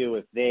would do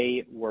if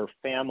they were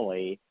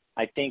family,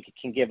 I think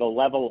can give a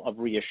level of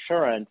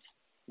reassurance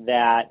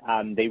that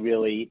they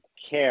really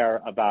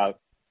care about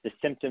the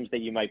symptoms that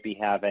you might be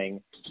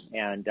having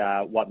and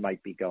what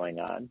might be going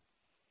on.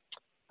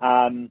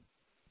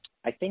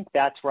 I think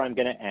that's where I'm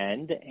going to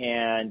end,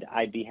 and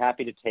I'd be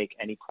happy to take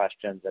any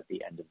questions at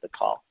the end of the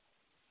call.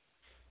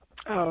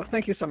 Oh,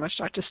 thank you so much,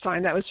 Dr.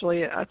 Stein. That was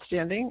really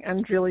outstanding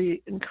and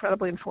really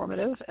incredibly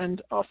informative,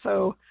 and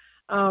also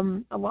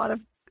a lot of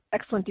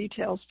excellent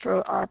details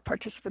for our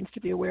participants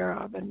to be aware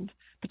of, and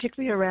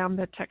particularly around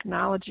the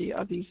technology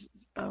of these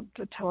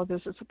the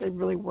televisits, that they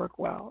really work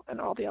well,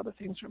 and all the other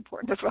things are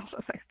important as well. So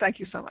thank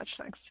you so much.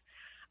 Thanks.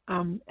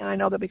 And I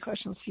know there'll be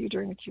questions for you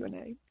during the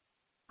Q&A.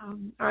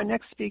 Our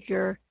next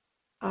speaker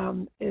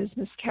is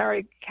Ms.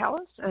 Carrie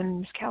Callis, and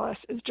Ms. Callis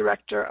is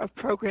Director of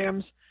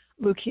Programs,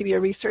 Leukemia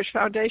Research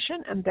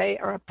Foundation, and they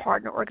are a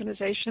partner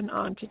organization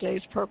on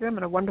today's program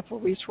and a wonderful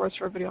resource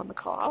for everybody on the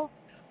call.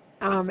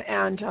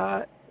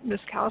 Ms.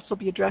 Callis will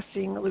be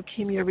addressing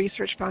Leukemia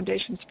Research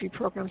Foundation's free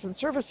programs and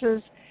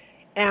services,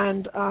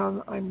 and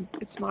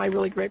it's my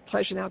really great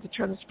pleasure now to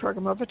turn this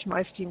program over to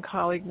my esteemed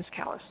colleague, Ms.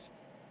 Callis.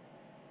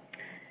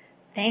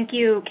 Thank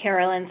you,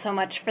 Carolyn, so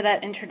much for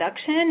that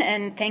introduction,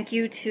 and thank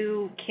you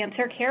to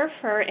Cancer Care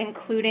for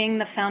including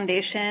the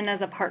Foundation as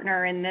a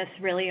partner in this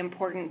really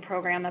important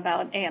program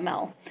about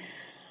AML.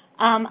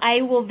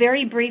 I will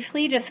very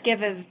briefly just give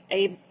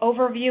an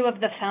overview of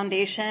the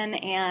Foundation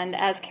and,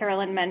 as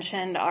Carolyn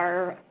mentioned,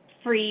 our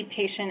free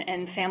patient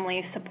and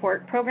family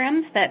support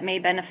programs that may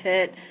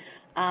benefit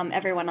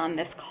everyone on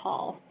this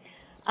call.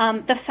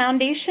 The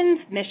Foundation's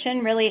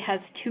mission really has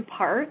two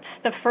parts.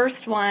 The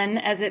first one,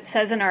 as it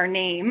says in our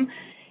name,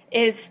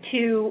 is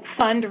to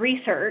fund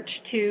research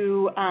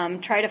to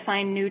try to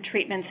find new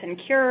treatments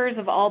and cures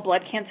of all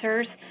blood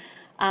cancers.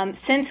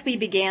 Since we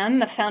began,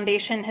 the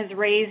Foundation has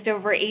raised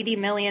over $80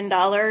 million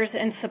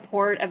in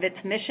support of its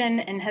mission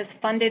and has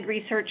funded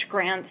research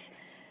grants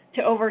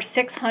to over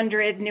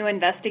 600 new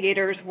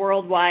investigators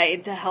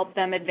worldwide to help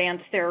them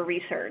advance their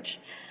research.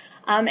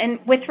 And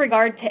with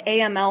regard to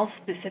AML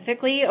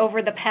specifically,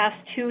 over the past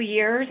 2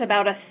 years,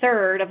 about a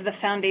third of the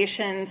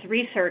Foundation's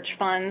research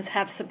funds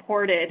have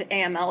supported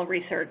AML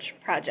research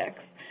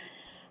projects.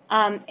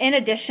 In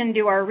addition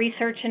to our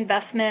research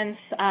investments,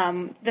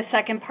 the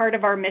second part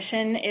of our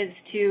mission is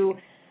to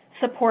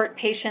support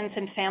patients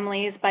and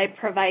families by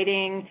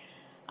providing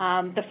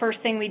the first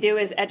thing we do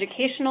is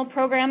educational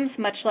programs,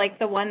 much like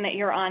the one that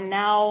you're on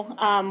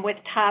now, with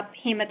top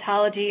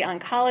hematology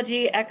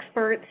oncology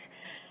experts.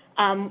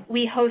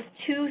 We host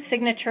 2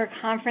 signature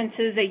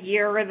conferences a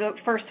year. The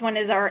first one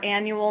is our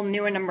annual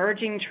New and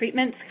Emerging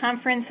Treatments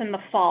Conference in the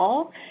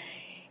fall.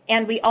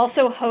 And we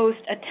also host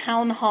a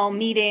town hall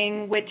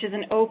meeting, which is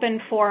an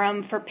open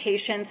forum for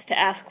patients to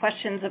ask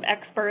questions of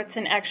experts.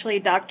 And actually,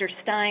 Dr.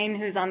 Stein,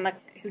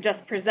 who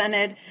just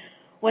presented,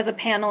 was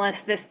a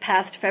panelist this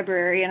past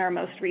February in our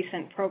most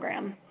recent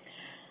program.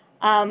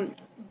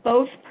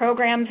 Both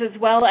programs, as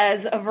well as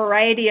a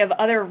variety of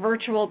other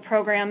virtual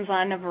programs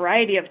on a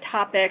variety of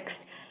topics,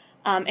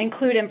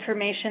 include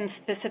information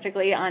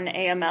specifically on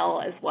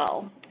AML as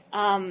well.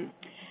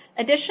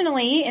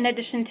 Additionally, in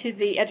addition to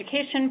the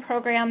education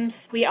programs,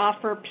 we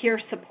offer peer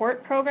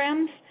support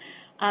programs,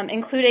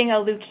 including a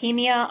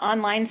leukemia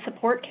online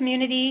support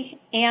community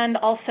and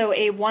also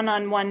a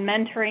one-on-one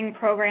mentoring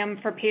program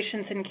for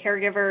patients and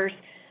caregivers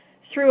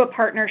through a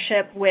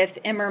partnership with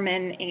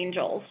Immerman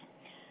Angels.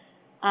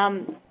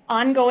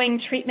 Ongoing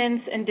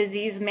treatments and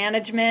disease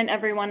management,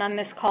 everyone on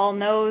this call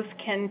knows,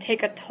 can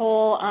take a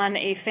toll on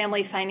a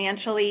family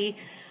financially.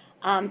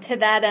 To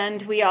that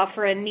end, we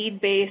offer a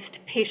need-based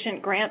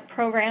patient grant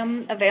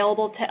program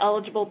available to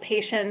eligible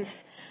patients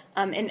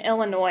in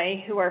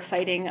Illinois who are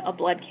fighting a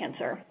blood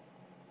cancer.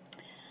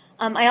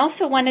 I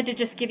also wanted to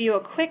just give you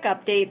a quick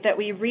update that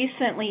we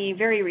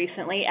very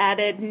recently,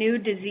 added new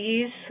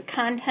disease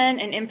content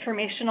and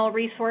informational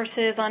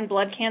resources on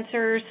blood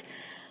cancers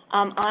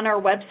on our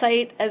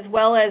website, as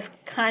well as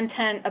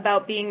content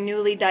about being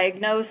newly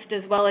diagnosed,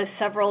 as well as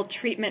several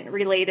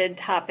treatment-related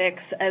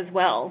topics as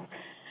well.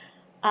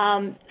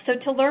 So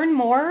to learn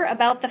more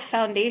about the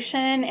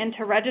foundation and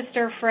to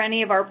register for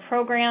any of our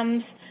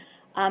programs,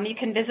 you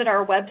can visit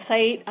our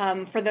website.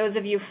 For those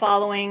of you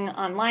following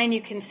online,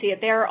 you can see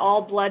it there,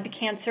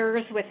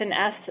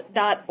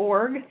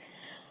 allbloodcancers.org.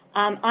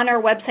 On our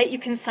website, you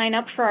can sign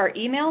up for our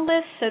email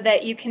list so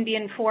that you can be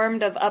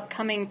informed of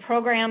upcoming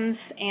programs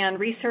and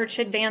research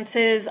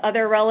advances,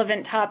 other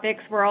relevant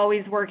topics. We're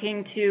always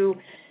working to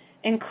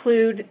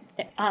include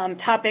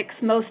topics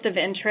most of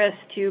interest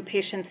to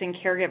patients and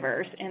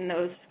caregivers in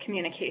those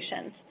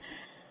communications.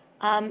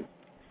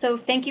 So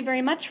thank you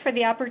very much for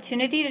the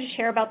opportunity to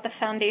share about the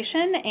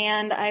foundation,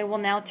 and I will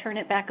now turn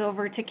it back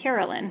over to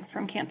Carolyn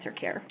from Cancer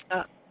Care.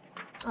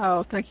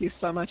 Thank you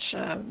so much,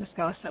 Ms.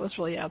 Gauss. That was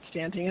really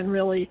outstanding and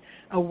really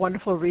a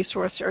wonderful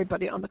resource to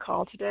everybody on the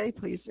call today.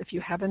 Please, if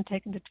you haven't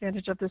taken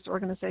advantage of this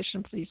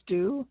organization, please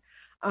do.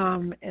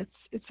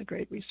 It's a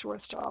great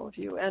resource to all of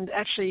you. And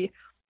actually,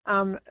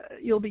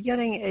 you'll be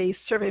getting a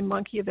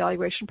SurveyMonkey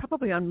evaluation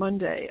probably on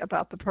Monday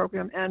about the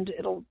program, and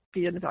it'll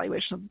be an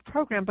evaluation of the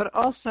program, but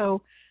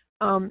also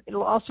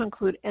it'll also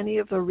include any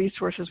of the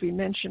resources we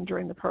mentioned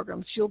during the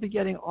program. So you'll be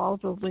getting all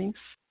the links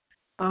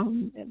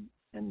and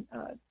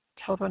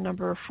telephone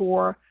number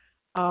for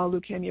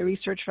Leukemia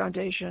Research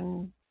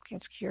Foundation,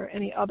 Cancer Care,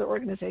 any other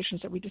organizations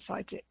that we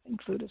decide to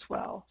include as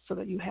well, so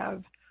that you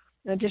have,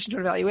 in addition to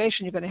an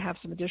evaluation, you're going to have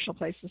some additional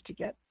places to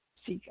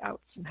seek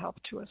out some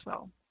help too as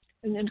well,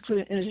 and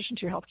include in addition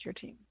to your healthcare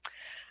team.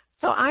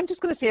 So I'm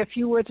just going to say a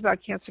few words about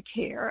Cancer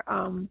Care.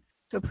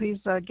 So please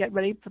get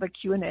ready for the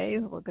Q&A.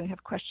 We're going to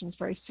have questions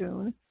very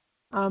soon.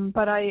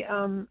 But I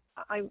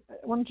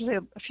wanted to say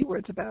a few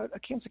words about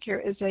Cancer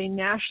Care is a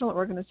national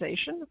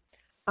organization,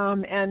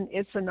 and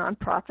it's a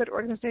nonprofit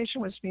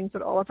organization, which means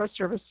that all of our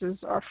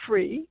services are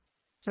free,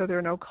 so there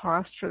are no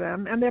costs for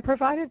them, and they're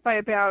provided by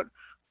about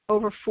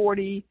over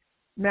 40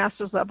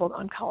 master's level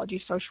oncology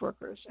social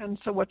workers. And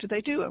so what do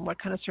they do, and what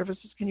kind of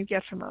services can you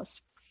get from us?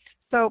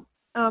 So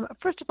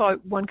first of all,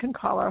 one can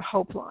call our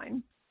Hope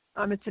Line.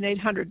 It's an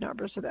 800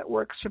 number, so that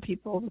works for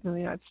people within the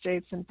United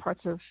States and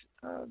parts of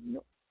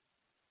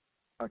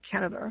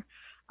Canada.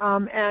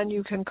 And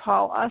you can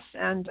call us,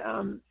 and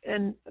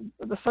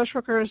the social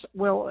workers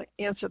will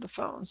answer the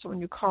phone. So when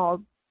you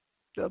call,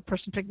 the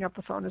person picking up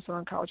the phone is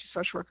an oncology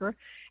social worker.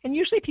 And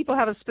usually people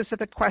have a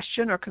specific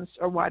question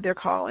or why they're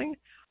calling,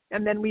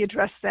 and then we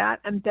address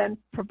that and then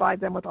provide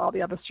them with all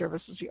the other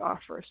services we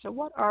offer. So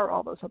what are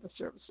all those other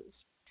services?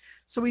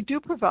 So we do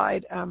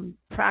provide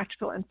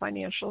practical and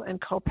financial and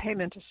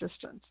co-payment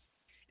assistance.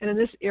 And in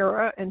this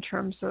era, in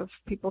terms of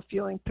people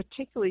feeling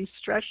particularly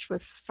stretched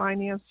with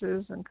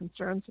finances and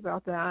concerns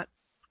about that,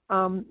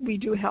 we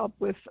do help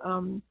with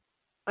a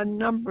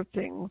number of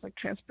things like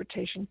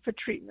transportation for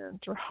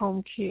treatment or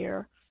home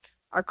care.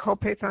 Our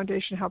co-pay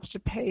foundation helps to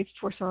pay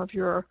for some of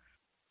your,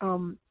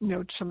 some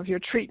of your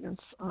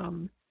treatments.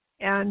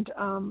 And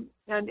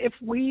if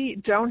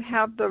we don't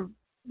have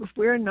if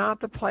we're not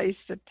the place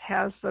that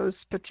has those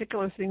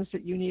particular things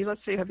that you need,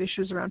 let's say you have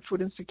issues around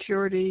food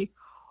insecurity,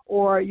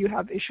 or you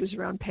have issues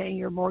around paying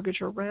your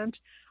mortgage or rent,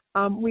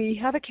 we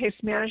have a case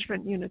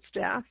management unit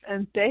staff,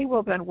 and they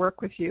will then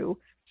work with you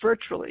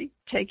virtually,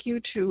 take you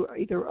to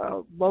either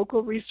a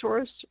local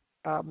resource,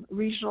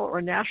 regional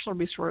or national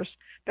resource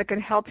that can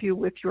help you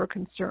with your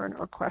concern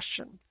or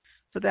question.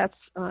 So that's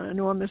an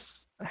enormous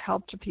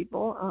help to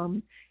people.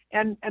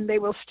 And they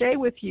will stay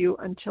with you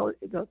until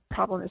the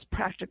problem is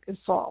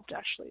solved,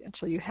 actually,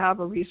 until you have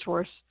the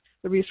resource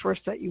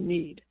that you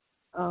need,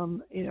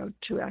 to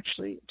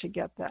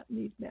get that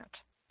need met.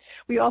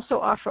 We also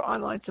offer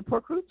online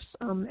support groups,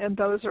 and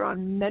those are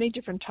on many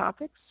different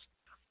topics,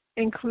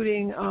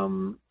 including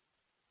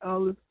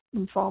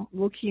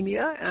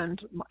leukemia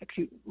and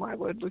acute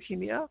myeloid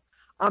leukemia.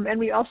 And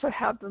we also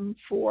have them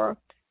for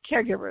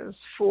caregivers,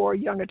 for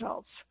young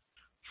adults,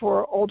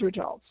 for older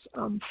adults,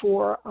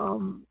 for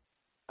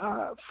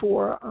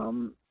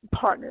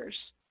partners,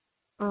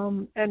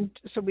 and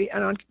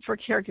for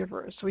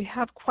caregivers. So we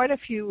have quite a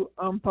few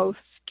both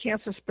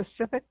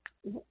cancer-specific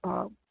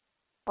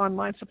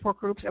online support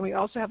groups, and we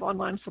also have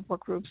online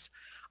support groups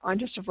on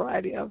just a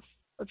variety of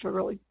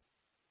really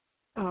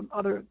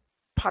other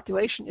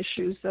population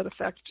issues that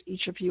affect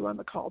each of you on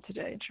the call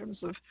today, in terms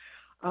of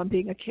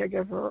being a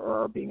caregiver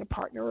or being a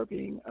partner or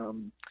being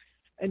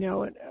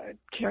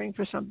caring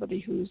for somebody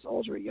who's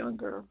older or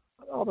younger,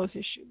 all those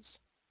issues,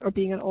 or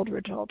being an older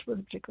adult with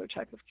a particular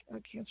type of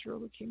cancer or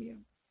leukemia.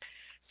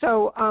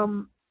 So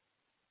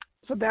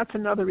that's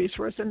another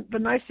resource. And the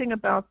nice thing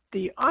about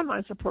the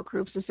online support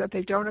groups is that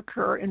they don't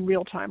occur in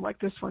real time like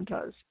this one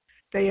does.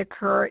 They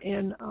occur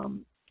in,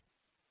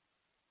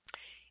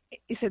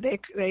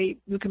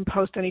 you can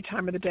post any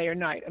time of the day or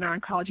night, and our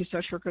oncology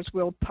social workers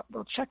will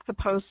check the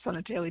posts on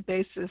a daily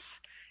basis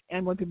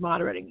and will be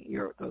moderating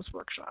those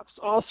workshops.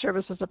 All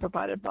services are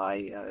provided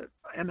by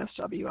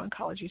MSW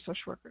Oncology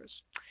Social Workers.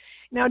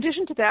 Now, in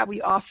addition to that,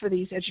 we offer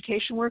these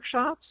education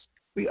workshops.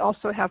 We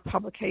also have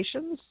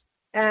publications,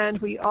 and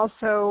we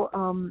also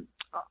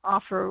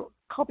offer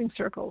coping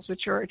circles,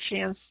 which are a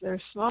chance,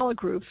 they're smaller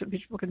groups in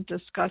which people can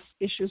discuss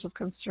issues of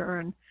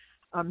concern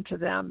to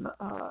them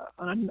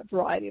on a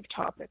variety of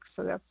topics.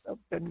 So that's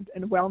and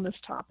wellness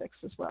topics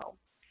as well.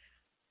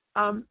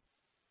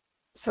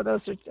 So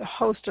those are a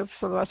host of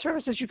some of our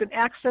services. You can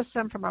access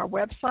them from our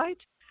website.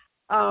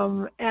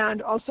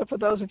 And also for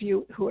those of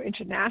you who are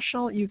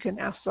international, you can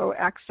also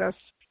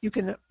you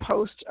can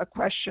post a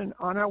question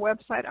on our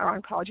website. Our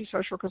oncology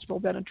social workers will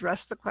then address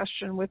the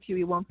question with you.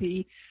 You won't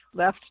be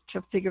left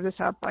to figure this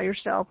out by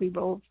yourself. We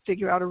will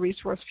figure out a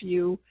resource for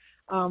you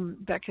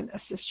that can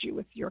assist you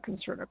with your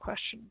concern or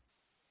question.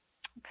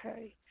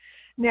 Okay.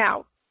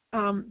 Now,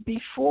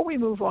 before we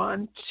move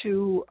on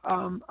to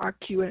our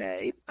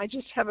Q&A, I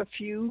just have a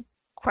few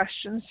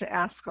questions to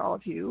ask all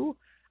of you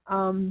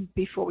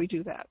before we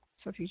do that.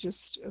 So if you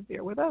just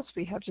bear with us,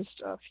 we have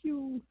just a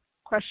few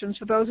questions.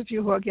 For those of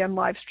you who are, again,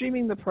 live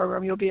streaming the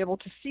program, you'll be able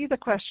to see the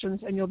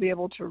questions and you'll be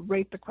able to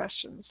rate the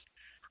questions.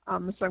 So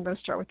I'm going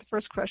to start with the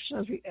first question.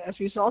 As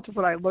a result of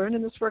what I learned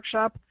in this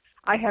workshop,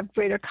 I have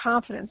greater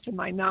confidence in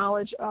my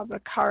knowledge of the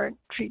current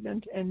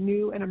treatment and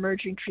new and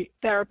emerging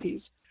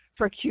therapies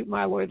for acute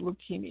myeloid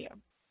leukemia.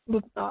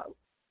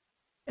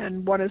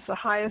 And what is the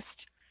highest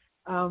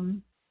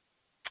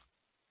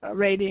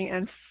rating,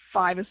 and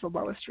 5 is the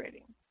lowest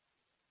rating.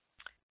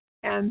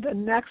 And the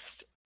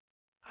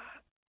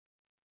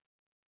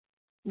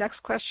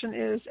next question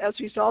is, as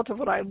a result of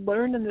what I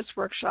learned in this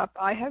workshop,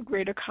 I have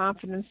greater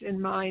confidence in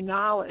my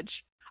knowledge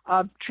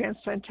of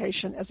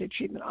transplantation as a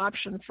treatment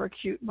option for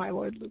acute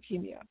myeloid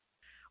leukemia.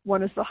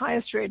 1 is the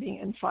highest rating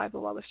and 5 the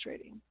lowest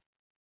rating.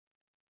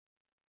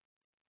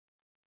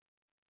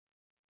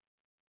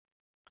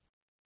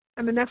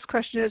 And the next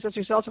question is, as a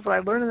result of what I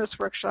learned in this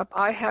workshop,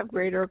 I have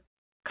greater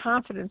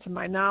confidence in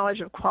my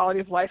knowledge of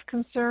quality of life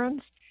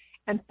concerns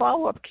and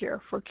follow-up care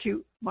for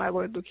acute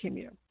myeloid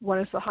leukemia. 1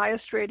 is the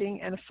highest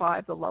rating and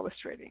 5 the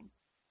lowest rating.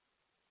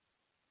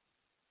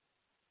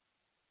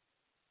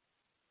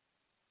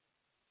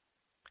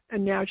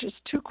 And now just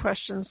 2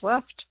 questions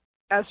left.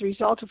 As a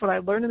result of what I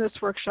learned in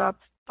this workshop,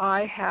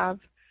 I have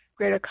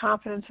greater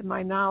confidence in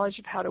my knowledge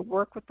of how to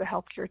work with the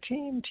healthcare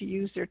team to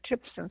use their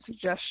tips and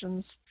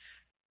suggestions,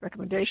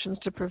 recommendations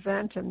to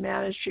prevent and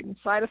manage treatment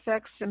side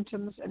effects,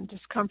 symptoms, and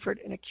discomfort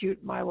in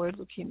acute myeloid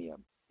leukemia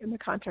in the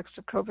context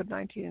of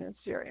COVID-19 and its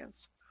variants.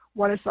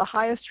 1 is the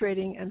highest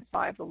rating and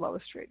 5 the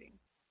lowest rating.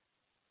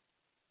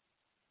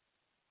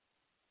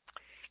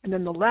 And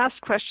then the last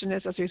question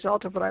is, as a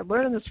result of what I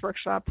learned in this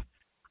workshop,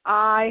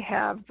 I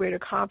have greater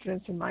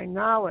confidence in my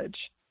knowledge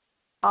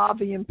of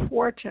the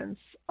importance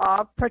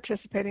of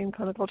participating in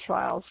clinical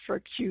trials for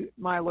acute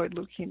myeloid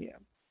leukemia.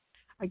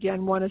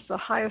 Again, 1 is the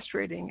highest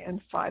rating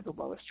and 5 the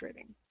lowest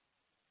rating.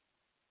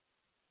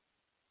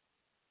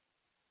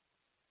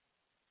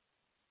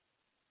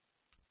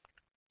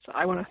 So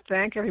I want to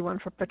thank everyone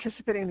for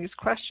participating in these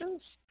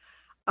questions.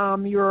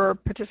 Your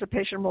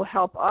participation will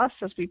help us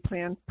as we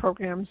plan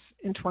programs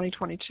in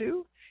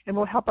 2022 and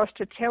will help us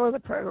to tailor the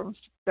programs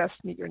to best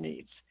meet your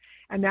needs.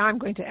 And now I'm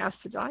going to ask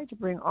Sadai to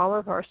bring all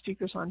of our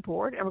speakers on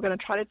board, and we're going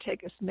to try to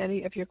take as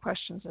many of your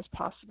questions as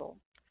possible.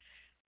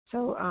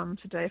 So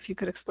Sadai, if you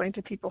could explain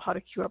to people how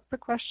to queue up the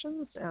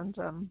questions, and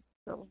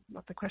we'll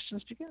let the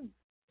questions begin.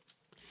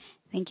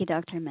 Thank you,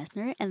 Dr.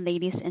 Messner. And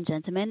ladies and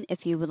gentlemen, if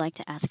you would like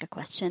to ask a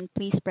question,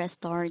 please press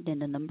star, then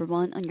the number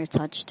 1 on your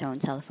touch-tone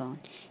telephone.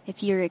 If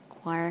you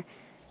require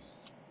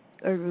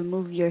or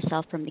remove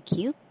yourself from the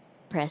queue,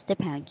 press the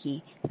pound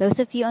key. Those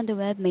of you on the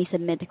web may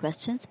submit the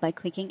questions by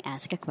clicking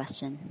Ask a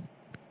Question.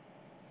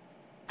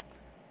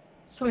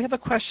 So we have a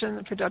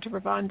question for Dr.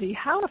 Bravandi.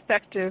 How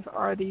effective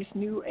are these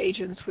new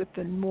agents with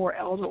the more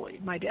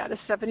elderly? My dad is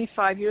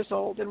 75 years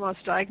old and was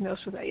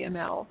diagnosed with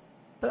AML,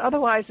 but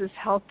otherwise is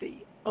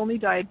healthy, only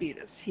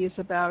diabetes. He is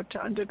about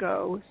to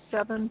undergo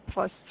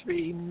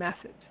 7+3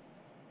 method.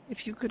 If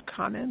you could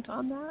comment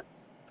on that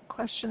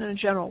question in a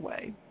general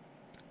way.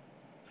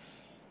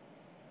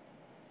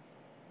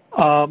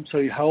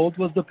 Sorry, how old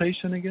was the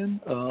patient again?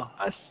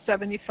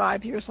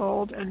 75 years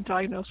old and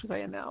diagnosed with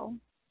AML.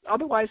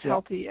 Otherwise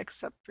healthy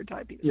except for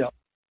diabetes. Yeah.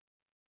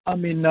 I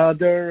mean,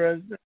 there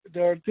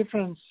are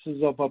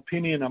differences of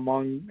opinion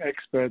among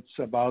experts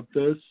about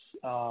this.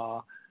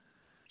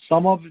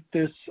 Some of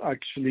this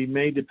actually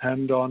may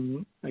depend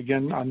on,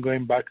 again, I'm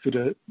going back to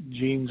the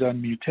genes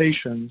and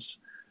mutations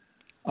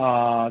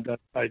that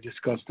I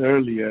discussed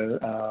earlier.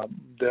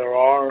 There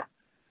are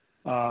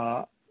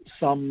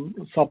some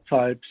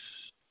subtypes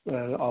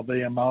of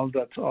AML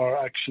that are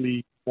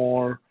actually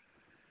more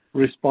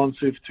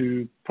responsive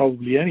to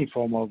probably any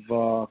form of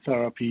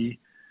therapy,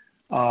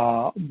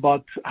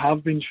 but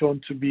have been shown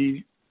to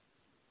be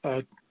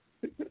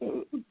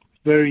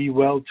very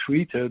well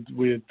treated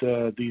with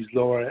these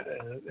lower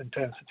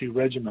intensity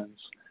regimens.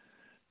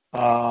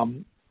 I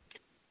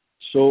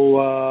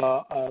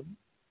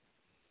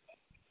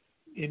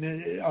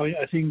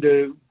think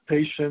the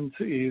patient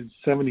is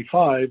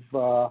 75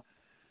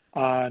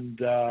 and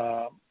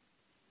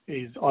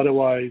is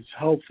otherwise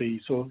healthy,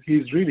 so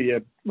he's really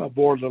a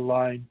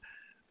borderline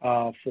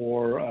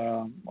for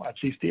at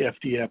least the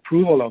FDA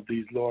approval of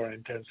these lower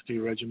intensity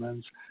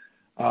regimens.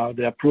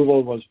 The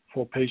approval was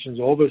for patients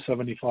over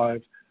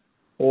 75,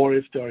 or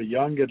if they're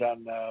younger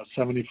than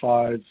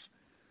 75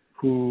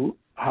 who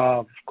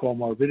have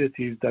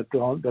comorbidities that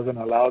doesn't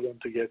allow them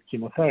to get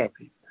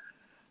chemotherapy.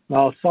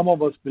 Now, some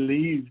of us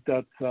believe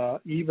that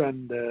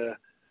even the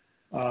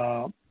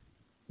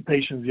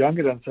patients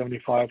younger than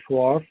 75 who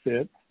are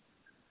fit,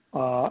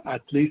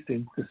 at least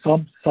in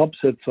some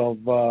subsets of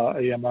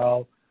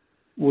AML,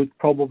 would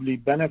probably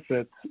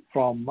benefit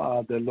from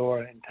the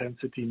lower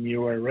intensity,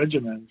 newer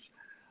regimens,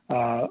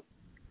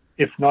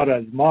 if not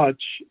as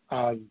much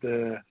as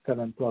the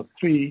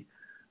 7+3,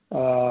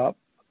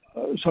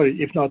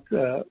 if not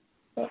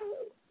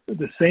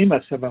the same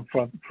as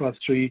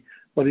 7+3,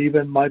 but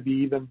might be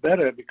even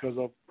better because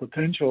of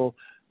potential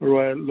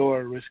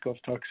lower risk of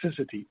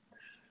toxicity.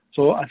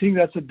 So I think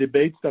that's a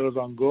debate that is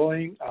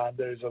ongoing, and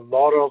there's a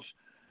lot of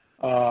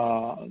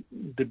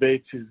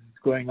debates is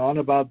going on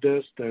about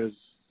this. There's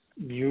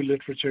new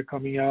literature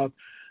coming out,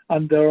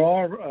 and there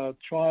are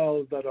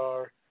trials that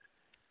are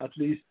at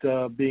least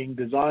being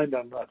designed,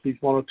 and at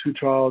least one or two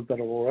trials that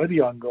are already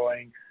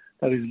ongoing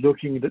that is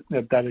looking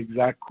at that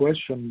exact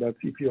question, that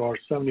if you are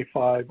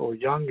 75 or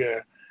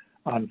younger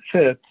and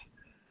fit,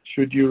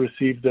 should you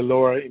receive the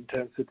lower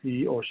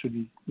intensity or should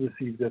you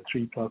receive the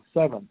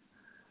 3+7?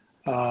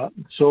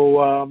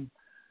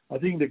 I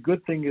think the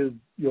good thing is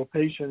your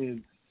patient is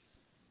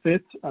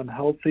fit and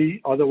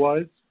healthy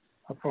otherwise,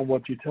 from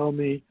what you tell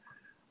me,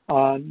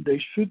 and they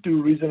should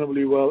do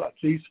reasonably well, at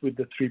least with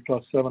the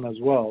 3+7 as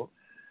well.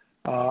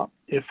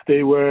 If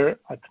they were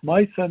at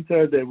my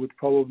center, they would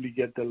probably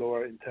get the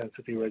lower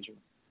intensity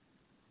regimen.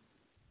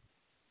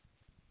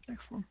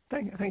 Excellent.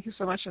 Thank you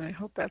so much, and I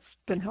hope that's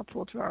been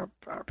helpful to our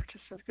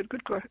participants.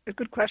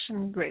 Good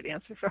question, great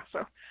answer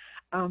also.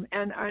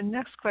 And our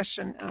next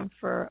question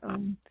for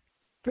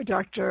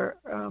Dr.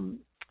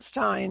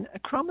 Stein,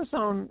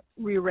 chromosome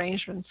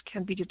rearrangements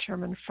can be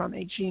determined from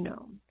a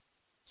genome.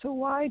 So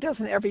why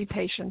doesn't every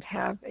patient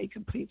have a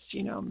complete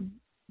genome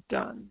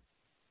done?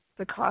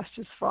 The cost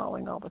is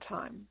falling all the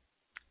time.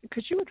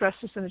 Could you address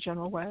this in a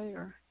general way,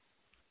 or?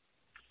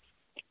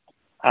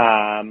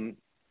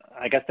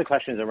 I guess the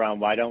question is around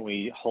why don't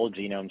we whole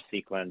genome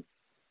sequence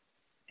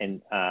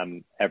in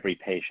every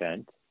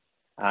patient?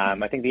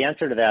 I think the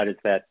answer to that is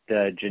that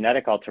the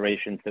genetic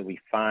alterations that we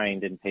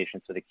find in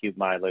patients with acute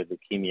myeloid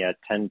leukemia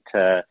tend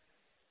to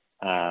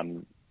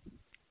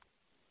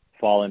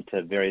fall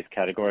into various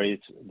categories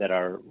that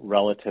are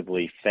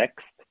relatively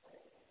fixed.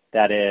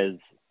 That is,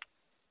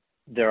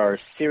 there are a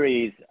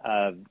series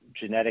of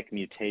genetic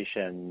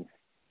mutations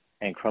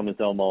and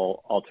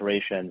chromosomal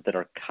alterations that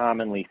are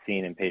commonly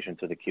seen in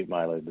patients with acute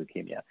myeloid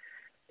leukemia.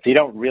 So you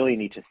don't really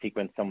need to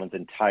sequence someone's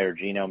entire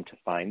genome to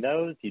find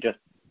those.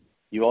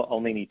 You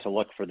only need to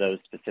look for those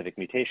specific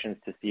mutations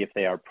to see if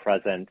they are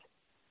present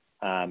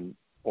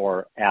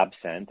or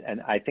absent.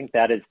 And I think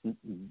that is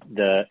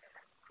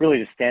really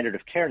the standard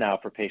of care now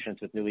for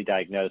patients with newly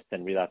diagnosed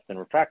and relapsed and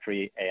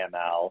refractory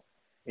AML,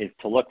 is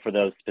to look for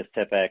those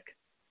specific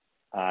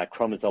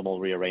chromosomal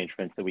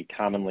rearrangements that we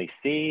commonly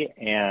see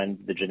and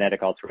the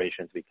genetic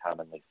alterations we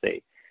commonly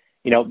see.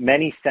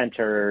 Many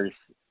centers,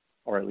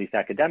 or at least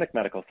academic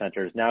medical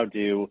centers, now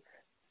do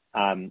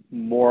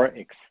more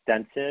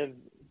extensive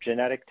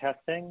genetic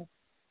testing.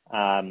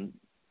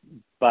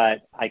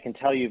 But I can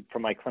tell you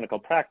from my clinical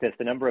practice,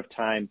 the number of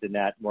times in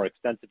that more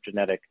extensive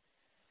genetic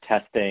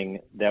testing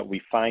that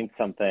we find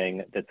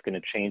something that's going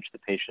to change the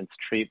patient's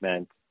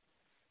treatment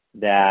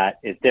that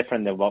is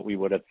different than what we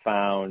would have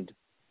found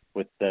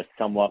with the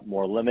somewhat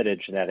more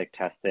limited genetic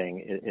testing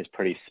is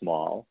pretty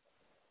small.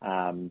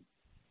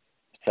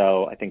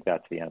 So I think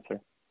that's the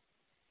answer.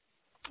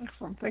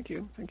 Excellent. Thank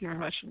you. Thank you very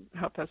much. I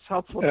hope that's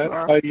helpful to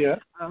our... yes,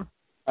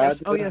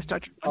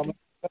 Dr.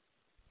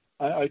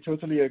 I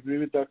totally agree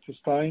with Dr.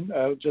 Stein.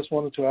 I just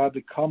wanted to add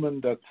the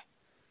comment that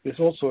it's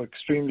also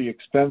extremely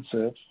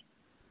expensive.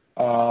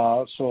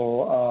 As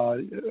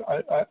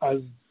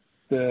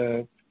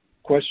the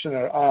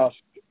questioner asked,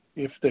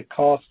 if the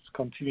costs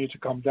continue to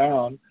come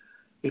down,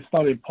 it's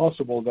not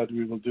impossible that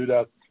we will do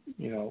that,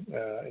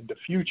 in the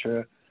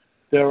future.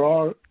 There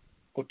are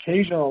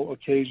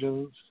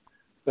occasions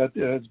that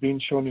has been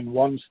shown in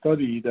one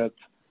study that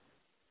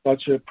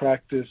such a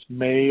practice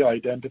may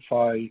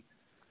identify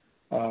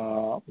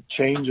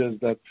changes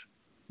that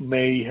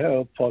may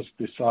help us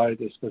decide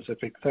a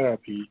specific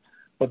therapy.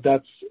 But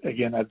that's,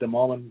 again, at the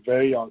moment,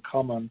 very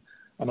uncommon,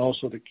 and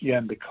also,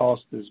 the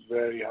cost is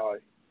very high.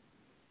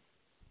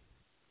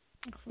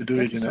 To do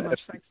it in a...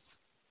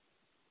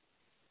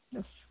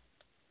 Yes.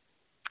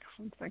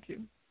 Excellent. Thank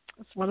you.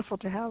 It's wonderful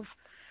to have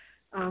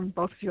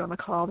both of you on the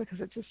call, because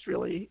it just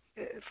really,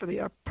 for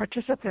the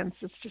participants,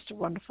 it's just a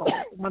wonderful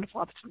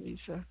opportunity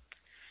to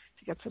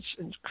get such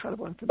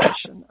incredible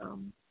information.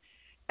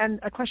 And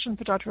a question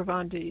for Dr.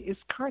 Ravandi: is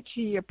CAR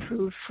T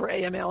approved for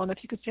AML? And if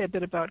you could say a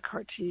bit about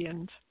CAR T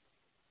and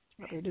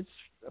it is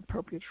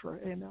appropriate for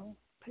AML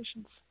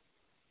patients?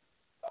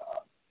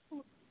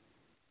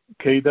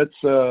 Okay,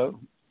 that's a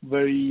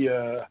very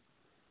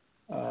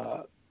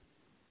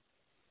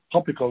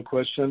topical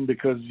question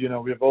because,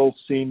 we've all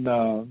seen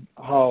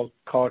how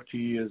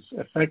CAR-T is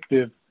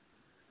effective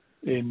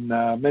in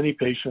many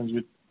patients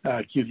with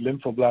acute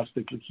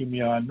lymphoblastic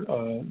leukemia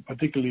and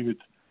particularly with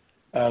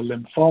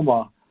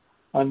lymphoma.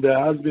 And there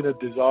has been a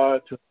desire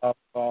to have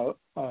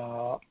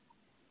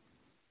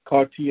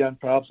CAR-T and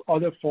perhaps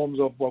other forms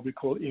of what we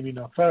call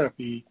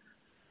immunotherapy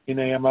in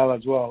AML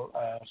as well.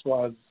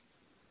 So as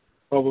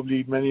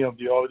probably many of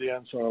the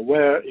audience are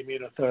aware,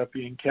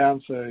 immunotherapy in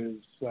cancer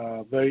is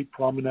very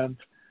prominent.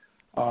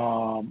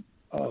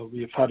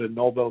 We've had a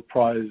Nobel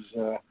Prize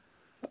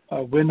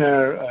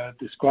winner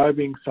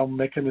describing some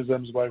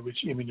mechanisms by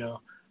which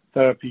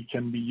immunotherapy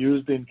can be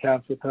used in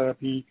cancer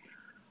therapy.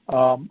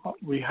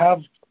 We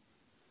have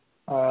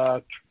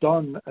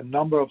done a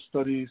number of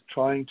studies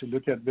trying to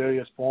look at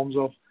various forms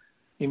of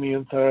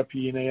immune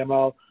therapy in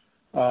AML.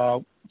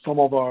 Some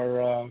of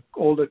our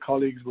older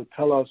colleagues would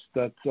tell us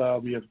that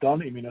we have done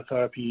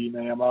immunotherapy in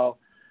AML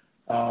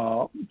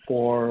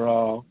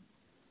for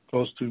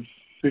close to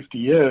 50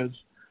 years,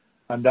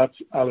 and that's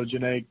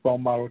allogeneic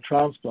bone marrow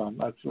transplant.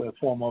 That's a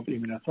form of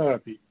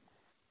immunotherapy.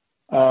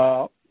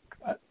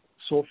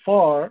 So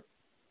far,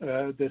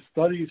 the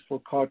studies for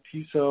CAR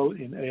T-cell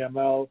in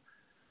AML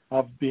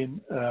have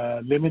been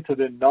limited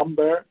in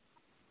number,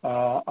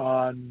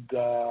 and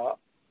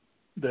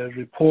the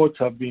reports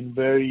have been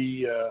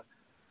very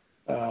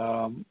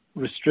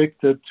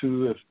restricted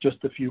to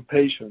just a few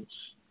patients.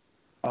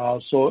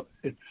 So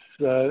it's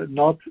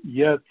not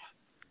yet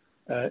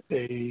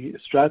a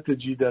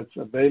strategy that's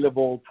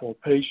available for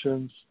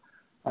patients,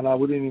 and I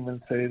wouldn't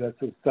even say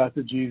that's a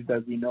strategy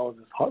that we know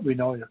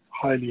is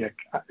highly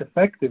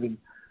effective in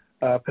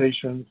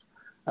patients,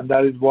 and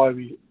that is why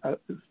we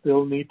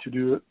still need to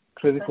do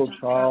clinical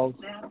trials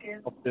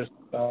of this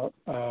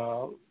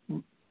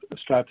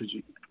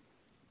strategy.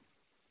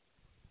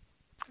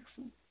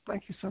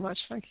 Thank you so much.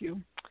 Thank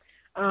you.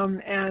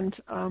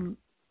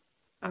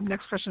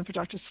 Next question for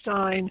Dr.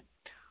 Stein.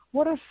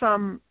 What are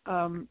some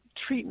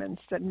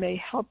treatments that may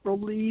help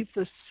relieve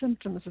the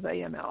symptoms of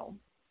AML?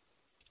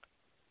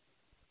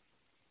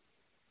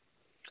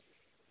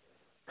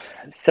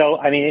 So,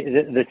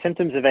 the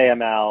symptoms of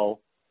AML,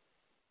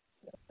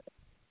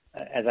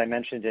 as I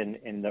mentioned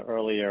in the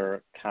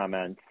earlier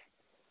comments,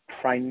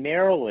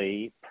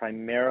 primarily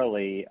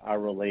are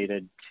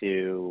related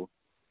to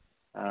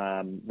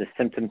the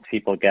symptoms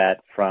people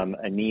get from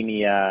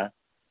anemia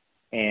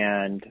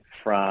and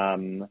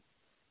from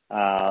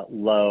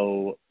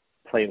low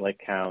platelet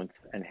counts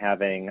and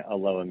having a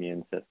low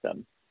immune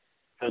system.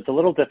 So it's a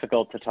little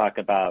difficult to talk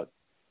about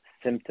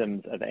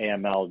symptoms of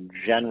AML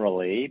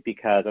generally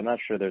because I'm not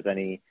sure there's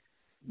any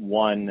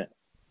one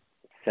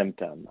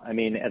symptom.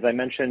 As I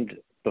mentioned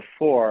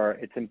before,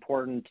 it's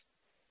important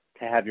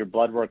to have your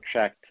blood work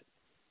checked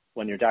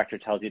when your doctor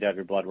tells you to have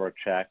your blood work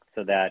checked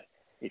so that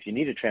if you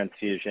need a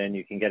transfusion,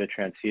 you can get a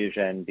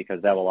transfusion because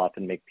that will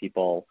often make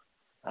people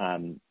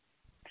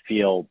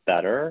feel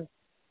better.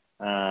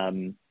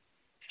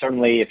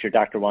 Certainly, if your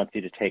doctor wants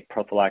you to take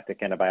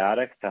prophylactic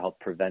antibiotics to help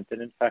prevent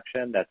an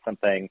infection, that's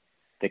something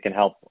that can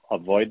help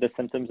avoid the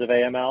symptoms of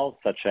AML,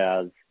 such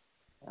as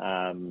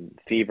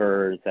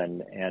fevers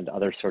and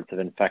other sorts of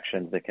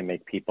infections that can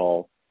make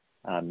people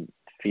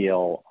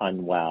feel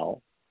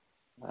unwell.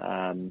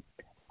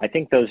 I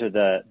think those are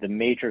the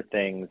major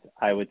things.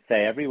 I would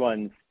say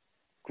everyone's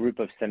group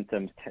of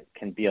symptoms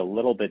can be a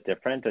little bit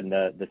different, and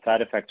the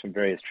side effects from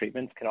various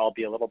treatments can all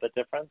be a little bit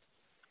different.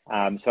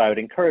 So I would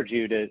encourage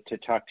you to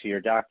talk to your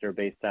doctor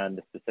based on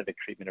the specific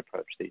treatment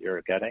approach that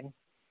you're getting.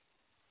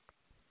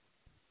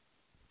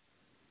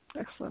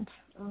 Excellent.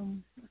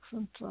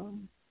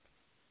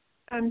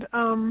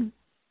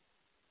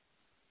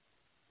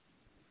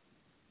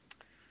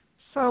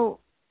 So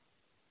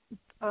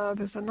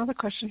there's another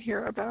question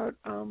here about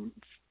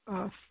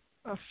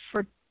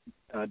for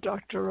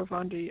Dr.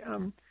 Ravandi.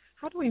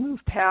 How do we move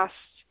past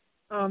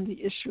the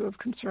issue of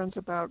concerns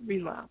about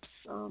relapse?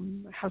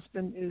 My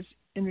husband is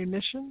in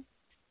remission.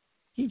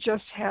 He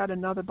just had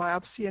another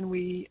biopsy, and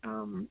we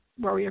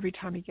worry every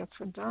time he gets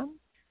one done.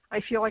 I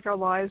feel like our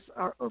lives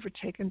are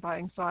overtaken by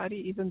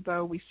anxiety, even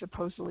though we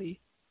supposedly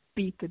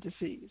beat the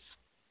disease.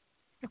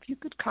 If you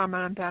could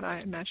comment on that, I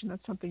imagine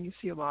that's something you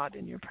see a lot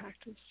in your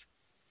practice.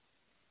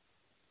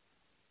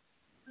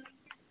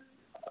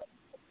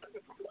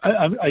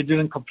 I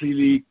didn't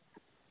completely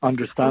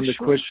understand the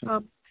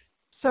question.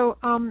 So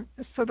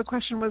the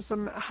question was,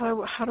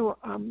 how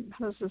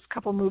does this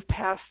couple move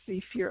past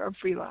the fear of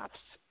relapse?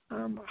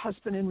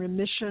 Husband in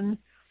remission,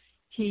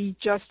 he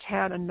just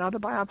had another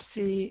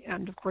biopsy,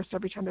 and of course,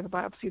 every time they have a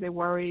biopsy, they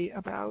worry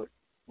about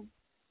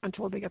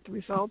until they get the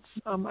results.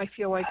 I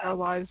feel like our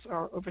lives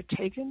are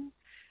overtaken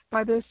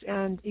by this,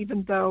 and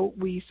even though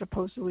we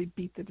supposedly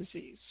beat the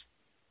disease.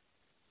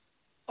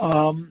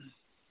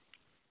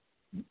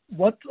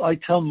 What I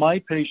tell my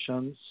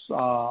patients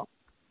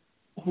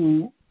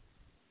who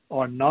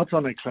are not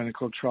on a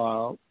clinical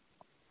trial,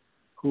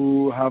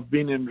 who have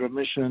been in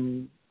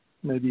remission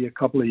maybe a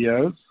couple of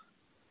years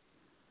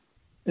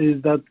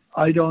is that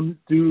I don't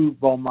do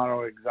bone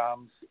marrow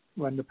exams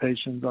when the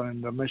patients are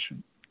in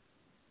remission.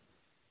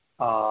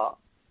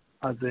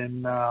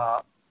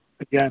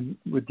 Again,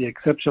 with the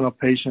exception of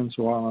patients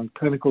who are on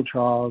clinical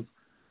trials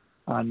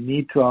and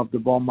need to have the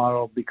bone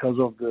marrow because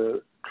of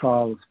the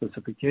trial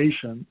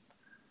specification,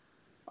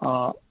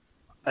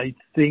 I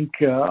think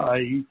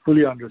I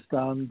fully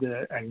understand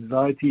the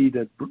anxiety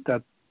that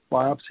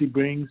biopsy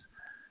brings,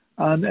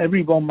 and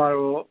every bone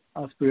marrow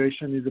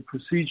aspiration is a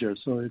procedure,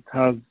 so it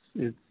has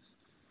its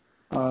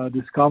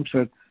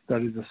discomfort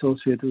that is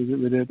associated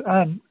with it,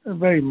 and a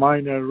very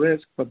minor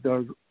risk, but there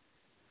are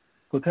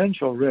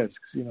potential risks.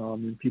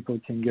 People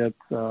can get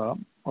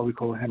what we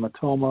call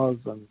hematomas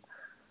and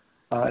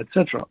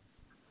etc.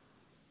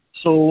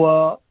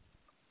 So,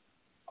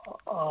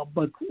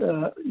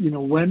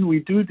 when we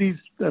do these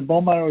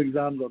bone marrow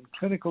exams on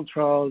clinical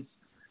trials,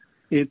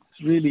 it's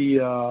really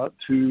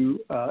to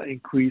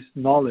increase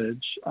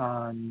knowledge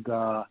and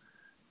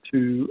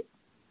to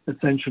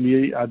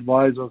essentially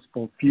advise us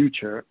for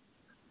future.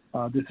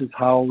 This is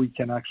how we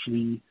can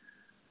actually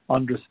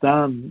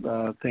understand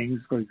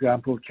things. For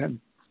example, can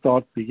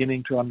start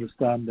beginning to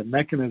understand the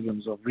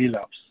mechanisms of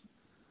relapse.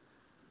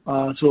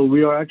 So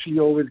we are actually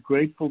always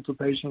grateful to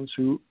patients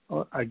who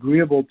are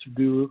agreeable to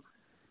do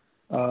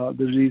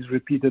these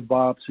repeated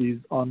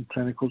biopsies on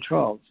clinical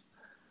trials.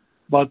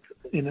 But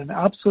in an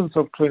absence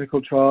of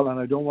clinical trial, and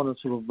I don't want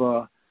to sort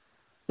of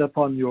step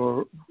on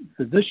your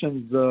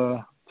physician's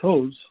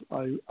toes,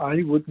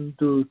 I wouldn't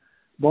do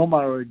bone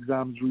marrow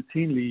exams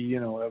routinely,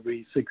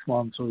 every 6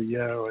 months or a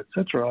year, or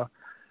etc.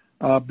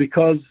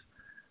 Because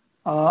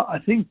I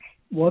think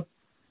what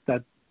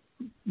that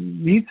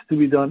needs to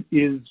be done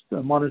is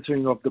the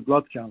monitoring of the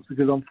blood counts.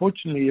 Because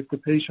unfortunately, if the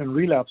patient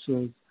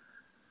relapses,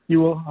 you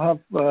will have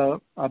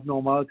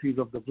abnormalities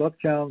of the blood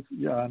counts,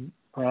 and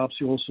perhaps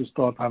you also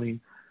start having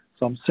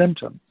some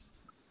symptoms.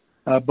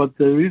 But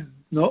there is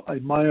no,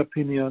 in my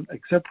opinion,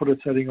 except for the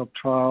setting of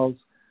trials,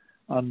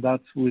 and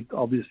that's with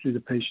obviously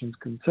the patient's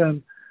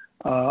consent,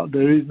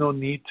 there is no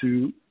need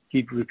to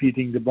keep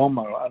repeating the bone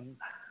marrow. And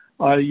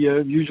I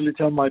usually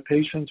tell my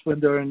patients when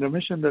they're in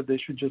remission that they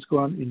should just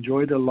go and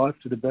enjoy their life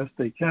to the best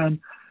they can,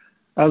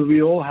 as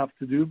we all have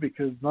to do,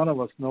 because none of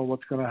us know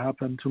what's going to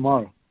happen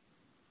tomorrow.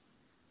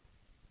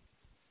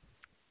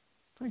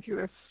 Thank you.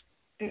 That's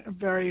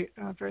very,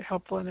 very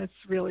helpful, and it's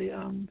really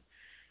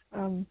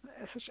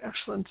such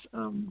excellent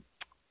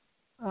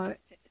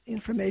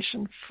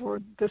information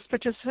for this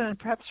participant and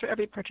perhaps for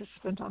every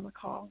participant on the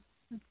call.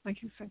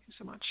 Thank you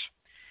so much.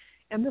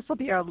 And this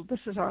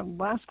is our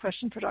last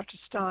question for Dr.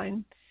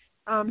 Stein.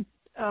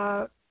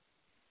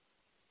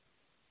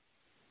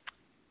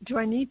 Do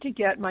I need to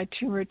get my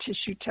tumor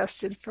tissue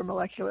tested for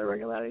molecular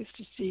irregularities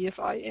to see if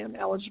I am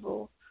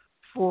eligible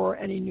for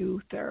any new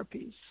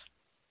therapies?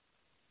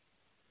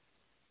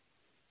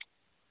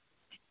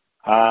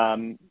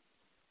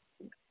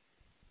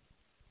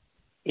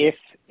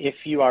 If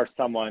you are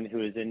someone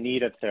who is in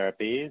need of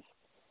therapies,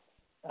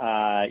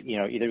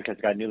 either because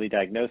it got newly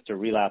diagnosed or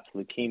relapsed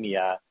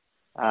leukemia,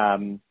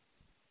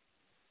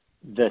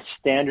 the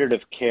standard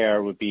of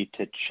care would be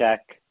to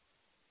check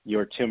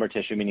your tumor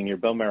tissue, meaning your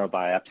bone marrow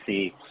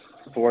biopsy,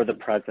 for the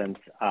presence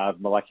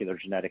of molecular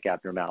genetic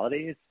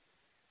abnormalities.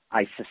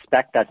 I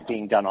suspect that's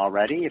being done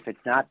already. If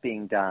it's not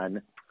being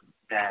done,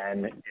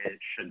 then it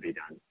should be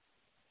done.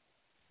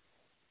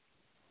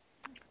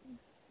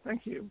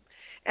 Thank you.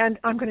 And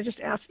I'm going to just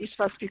ask each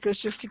of our speakers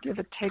just to give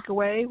a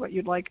takeaway, what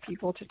you'd like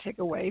people to take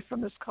away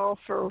from this call.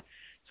 So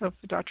for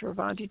Dr.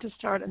 Avanti to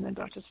start, and then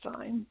Dr.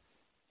 Stein,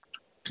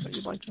 what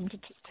you'd like them to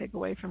take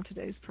away from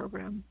today's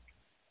program.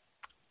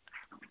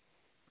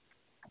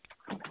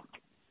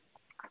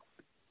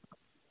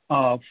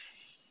 So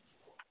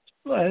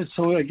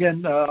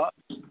again,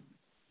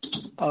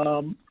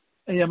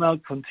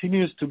 AML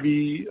continues to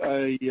be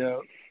a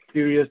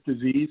serious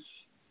disease,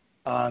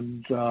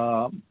 and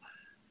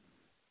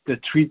the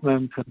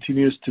treatment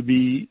continues to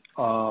be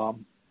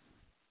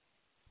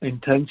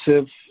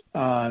intensive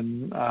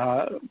and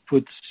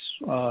puts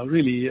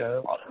really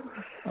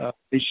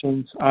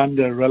patients and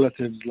their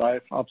relatives'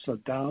 life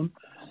upside down.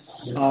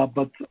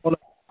 But all I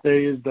can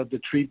say is that the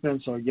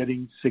treatments are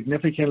getting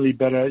significantly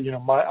better.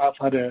 I've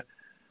had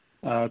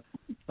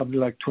something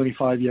like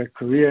 25-year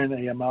career in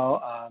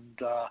AML, and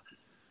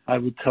I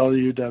would tell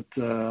you that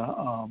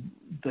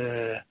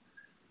the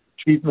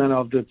treatment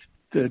of the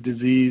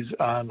disease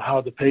and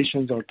how the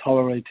patients are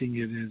tolerating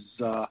it is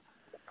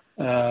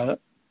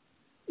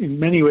in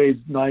many ways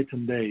night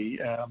and day.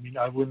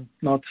 I would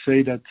not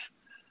say that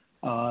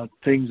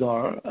things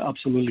are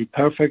absolutely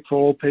perfect for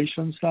all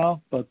patients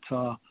now, but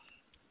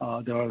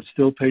there are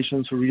still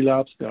patients who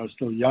relapse. There are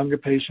still younger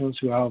patients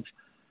who have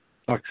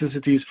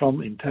toxicities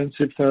from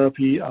intensive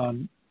therapy,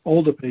 and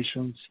older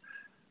patients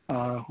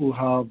who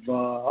have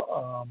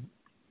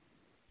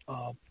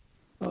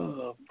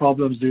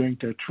problems during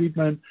their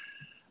treatment.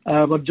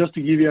 But just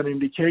to give you an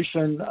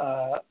indication,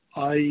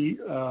 I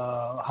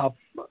have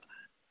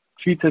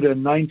treated a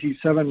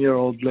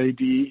 97-year-old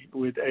lady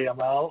with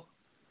AML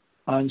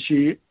and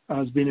she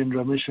has been in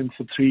remission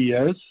for 3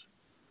 years.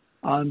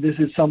 And this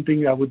is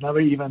something I would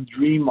never even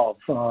dream of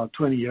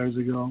 20 years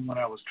ago when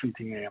I was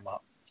treating AML.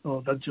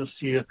 So that just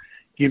here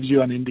gives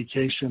you an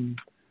indication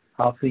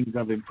how things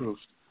have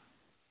improved.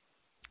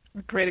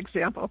 A great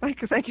example.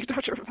 Thank you,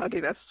 Dr.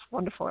 Ravandi. That's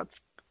wonderful. That's,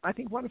 I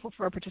think, wonderful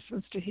for our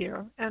participants to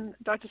hear. And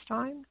Dr.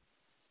 Stein?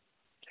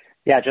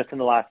 Yeah, just in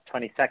the last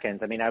 20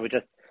 seconds, I mean, I would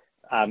just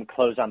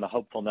close on the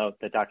hopeful note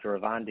that Dr.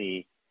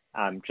 Ravandi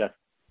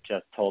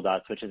just told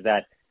us, which is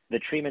that the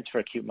treatments for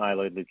acute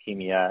myeloid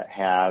leukemia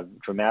have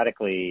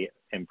dramatically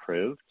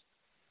improved,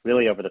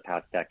 really over the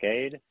past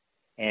decade.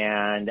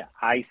 And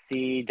I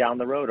see down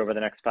the road over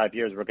the next 5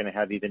 years, we're going to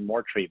have even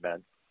more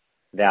treatments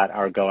that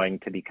are going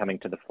to be coming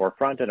to the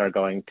forefront and are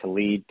going to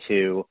lead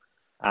to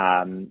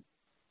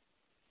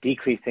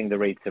decreasing the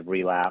rates of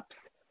relapse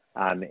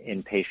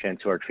in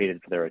patients who are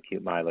treated for their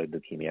acute myeloid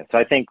leukemia. So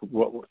I think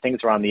things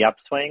are on the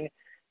upswing,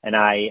 and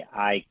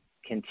I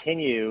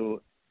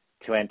continue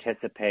to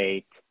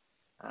anticipate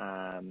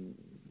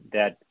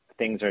that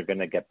things are going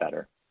to get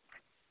better.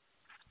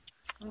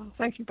 Well,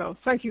 thank you both.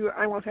 Thank you.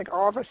 I want to thank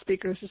all of our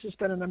speakers. This has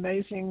been an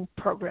amazing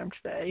program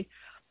today.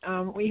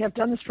 We have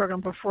done this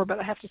program before, but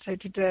I have to say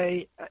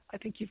today, I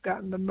think you've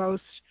gotten the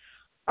most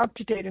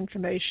up-to-date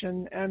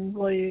information and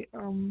really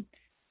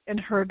and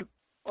heard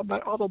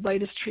about all the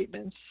latest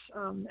treatments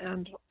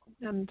and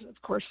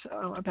of course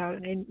about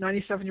a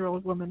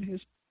 97-year-old woman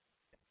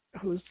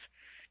who's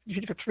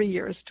treated for 3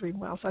 years doing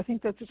well. So I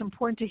think that it's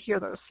important to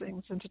hear those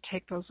things and to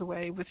take those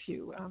away with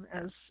you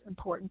as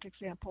important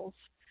examples.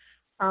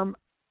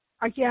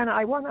 Again,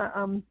 I want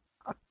to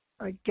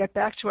get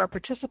back to our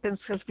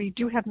participants because we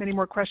do have many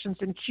more questions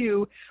in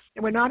queue,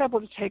 and we're not able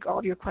to take all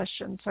of your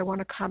questions. So I want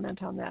to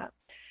comment on that.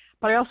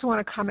 But I also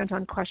want to comment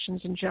on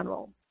questions in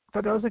general.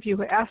 For those of you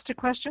who asked a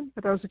question,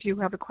 for those of you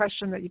who have a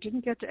question that you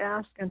didn't get to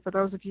ask, and for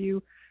those of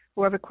you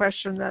who have a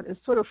question that is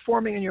sort of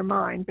forming in your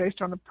mind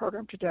based on the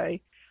program today,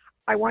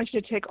 I want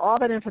you to take all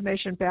that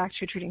information back to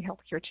your treating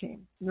healthcare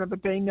team. Remember,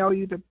 they know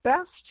you the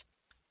best.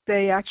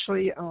 They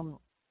actually,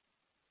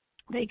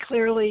 they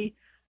clearly,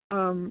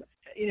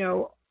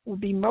 will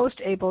be most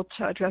able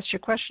to address your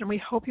question. We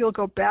hope you'll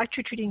go back to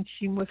your treating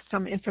team with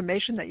some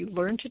information that you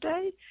learned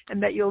today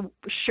and that you'll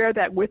share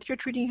that with your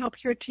treating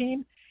healthcare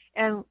team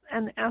and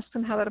ask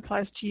them how that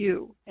applies to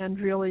you. And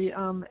really,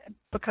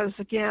 because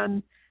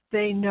again,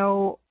 they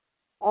know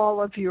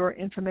all of your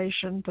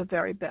information the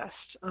very best.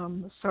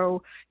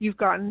 So you've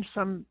gotten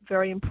some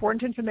very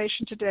important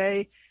information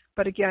today,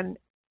 but again,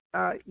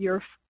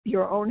 your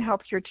own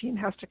healthcare team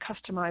has to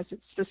customize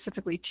it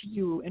specifically to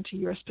you and to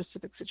your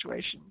specific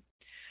situation.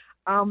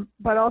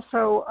 But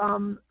also,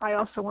 I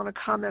also want to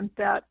comment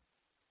that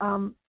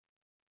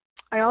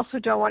I also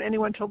don't want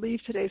anyone to leave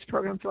today's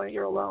program feeling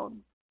you're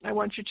alone. I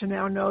want you to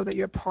now know that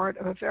you're part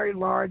of a very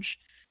large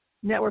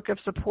network of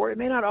support. It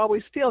may not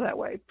always feel that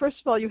way. First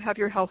of all, you have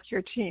your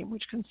healthcare team,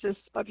 which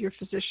consists of your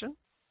physician,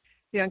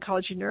 the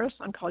oncology nurse,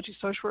 oncology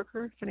social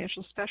worker,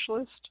 financial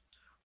specialist,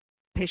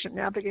 patient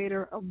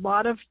navigator, a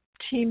lot of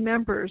team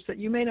members that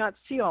you may not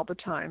see all the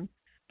time.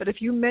 But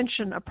if you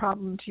mention a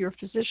problem to your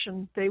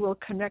physician, they will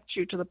connect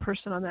you to the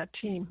person on that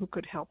team who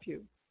could help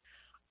you.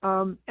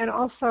 And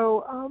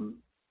also,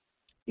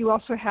 you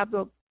also have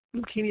the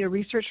Leukemia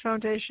Research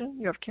Foundation.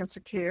 You have Cancer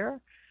Care.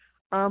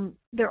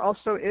 There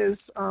also is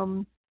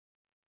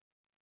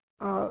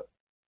Leukemia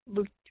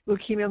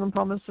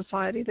Lymphoma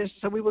Society.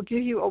 So we will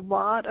give you a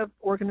lot of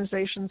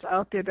organizations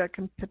out there that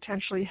can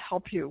potentially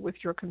help you with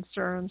your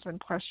concerns and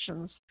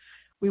questions.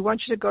 We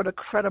want you to go to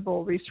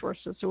credible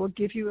resources. So we'll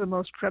give you the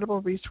most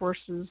credible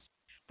resources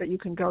that you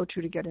can go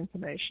to get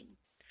information.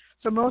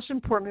 So most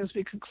importantly, as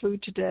we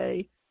conclude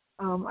today,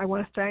 I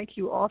want to thank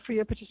you all for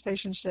your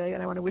participation today,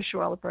 and I want to wish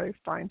you all a very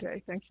fine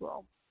day. Thank you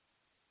all.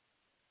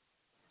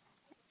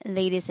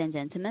 Ladies and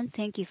gentlemen,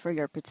 thank you for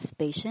your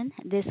participation.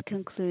 This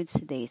concludes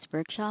today's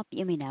workshop.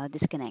 You may now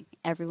disconnect.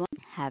 Everyone,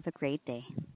 have a great day.